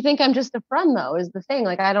she think I'm just a friend though, is the thing.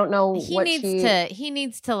 Like, I don't know he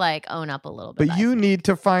needs to like own up a little bit. But you need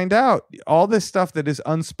to find out. All this stuff that is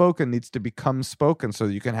unspoken needs to become spoken so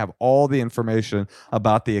that you can have all the information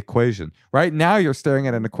about the equation. Right now you're staring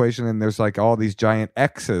at an equation and there's like all these giant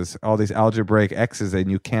x's, all these algebraic x's, and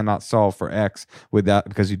you cannot solve for x with that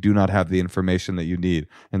because you do not have the information that you need.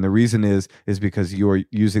 And the reason is because you are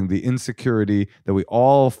using the insecurity that we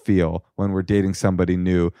all feel when we're dating somebody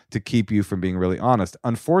new to keep you from being really honest.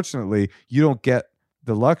 Unfortunately, you don't get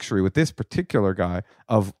the luxury with this particular guy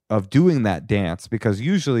of doing that dance, because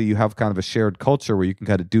usually you have kind of a shared culture where you can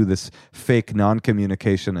kind of do this fake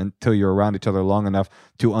non-communication until you're around each other long enough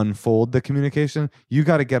to unfold the communication. You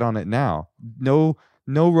got to get on it now. No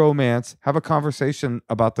no romance, have a conversation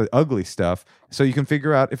about the ugly stuff so you can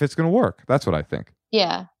figure out if it's going to work. That's what I think.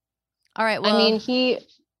 Yeah. All right. Well, I mean,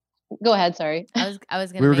 go ahead. Sorry. I was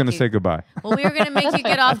going to We were going to say goodbye. Well, we were going to make you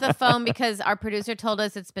get off the phone because our producer told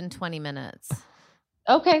us it's been 20 minutes.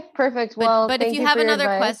 Okay, perfect. But if you have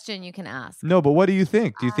another question, you can ask. No, but what do you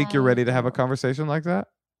think? Do you think you're ready to have a conversation like that?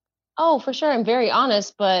 Oh, for sure. I'm very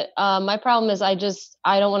honest, but my problem is I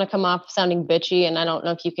don't want to come off sounding bitchy, and I don't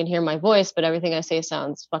know if you can hear my voice, but everything I say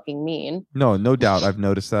sounds fucking mean. No doubt. I've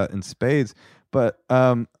noticed that in spades. But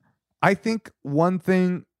I think one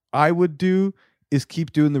thing I would do is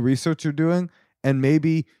keep doing the research you're doing and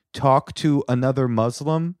maybe talk to another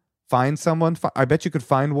Muslim, find someone. I bet you could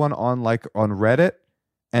find one on Reddit.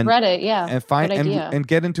 And Reddit, yeah. And find and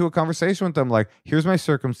get into a conversation with them like, here's my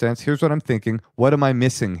circumstance, here's what I'm thinking, what am I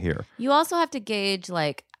missing here? You also have to gauge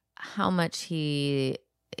like how much he,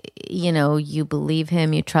 you believe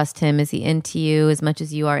him, you trust him, is he into you as much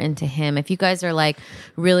as you are into him? If you guys are like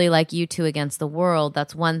really like you two against the world,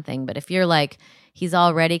 that's one thing. But if you're like he's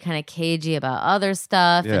already kind of cagey about other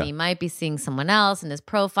stuff and he might be seeing someone else and his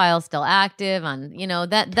profile's still active on,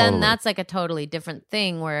 then that's like a totally different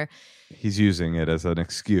thing where he's using it as an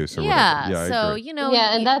excuse or whatever. Yeah, so,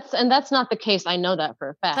 and that's not the case. I know that for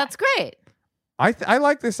a fact. That's great. I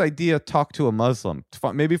like this idea, talk to a Muslim.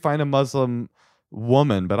 Maybe find a Muslim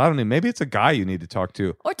woman, but I don't know, maybe it's a guy you need to talk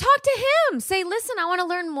to. Or talk to him. Say, listen, I want to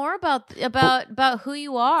learn more about who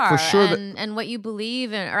you are for sure and what you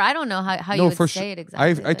believe in. Or I don't know how you would say it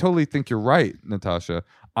exactly. I totally think you're right, Natasha.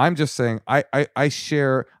 I'm just saying I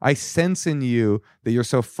sense in you that you're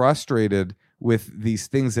so frustrated with these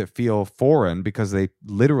things that feel foreign because they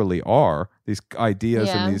literally are, these ideas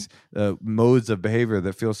and these modes of behavior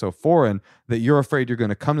that feel so foreign that you're afraid you're going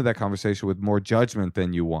to come to that conversation with more judgment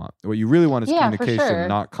than you want. What you really want is communication,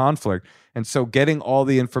 not conflict. And so getting all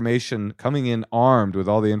the information, coming in armed with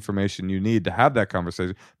all the information you need to have that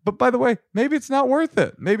conversation. But by the way, maybe it's not worth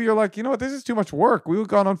it. Maybe you're like, you know what, this is too much work. We've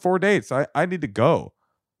gone on 4 dates. I need to go.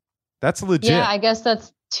 That's legit. Yeah, I guess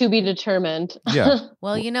that's to be determined. Yeah.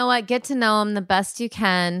 Well, you know what? Get to know him the best you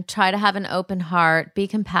can. Try to have an open heart. Be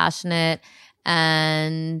compassionate.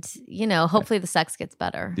 And, hopefully the sex gets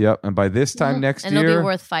better. Yep. And by this time next year. And it'll be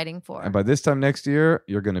worth fighting for. And by this time next year,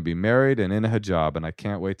 you're going to be married and in a hijab. And I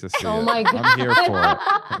can't wait to see it. Oh, my God. I'm here for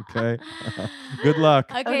it. Okay. Good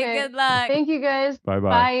luck. Okay, good luck. Thank you, guys. Bye-bye.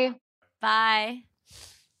 Bye. Bye.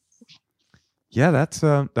 Yeah,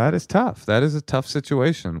 that is tough. That is a tough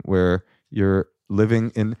situation where you're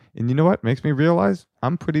living in, and you know what makes me realize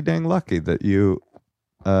I'm pretty dang lucky that you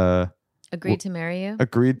agreed to marry you.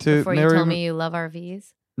 Agreed to before marry you told me you love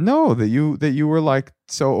RVs. No, that you were like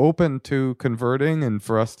so open to converting and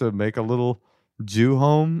for us to make a little Jew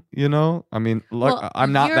home. I mean,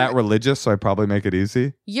 I'm not that religious, so I probably make it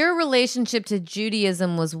easy. Your relationship to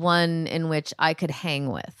Judaism was one in which I could hang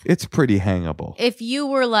with. It's pretty hangable. If you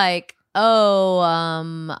were like,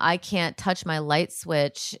 I can't touch my light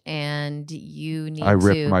switch, and you need I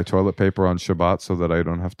rip my toilet paper on Shabbat so that I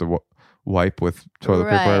don't have to wipe with toilet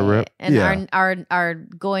paper I rip. And our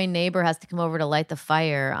goy neighbor has to come over to light the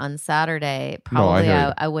fire on Saturday. Probably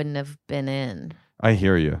I wouldn't have been in. I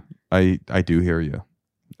hear you. I do hear you.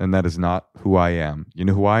 And that is not who I am. You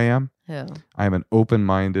know who I am? Who? I am an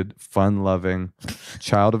open-minded, fun-loving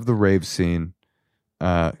child of the rave scene,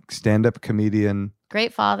 stand-up comedian.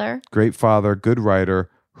 Great father, good writer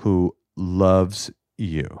who loves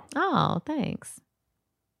you. Oh, thanks.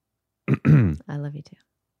 I love you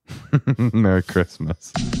too. Merry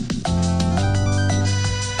Christmas.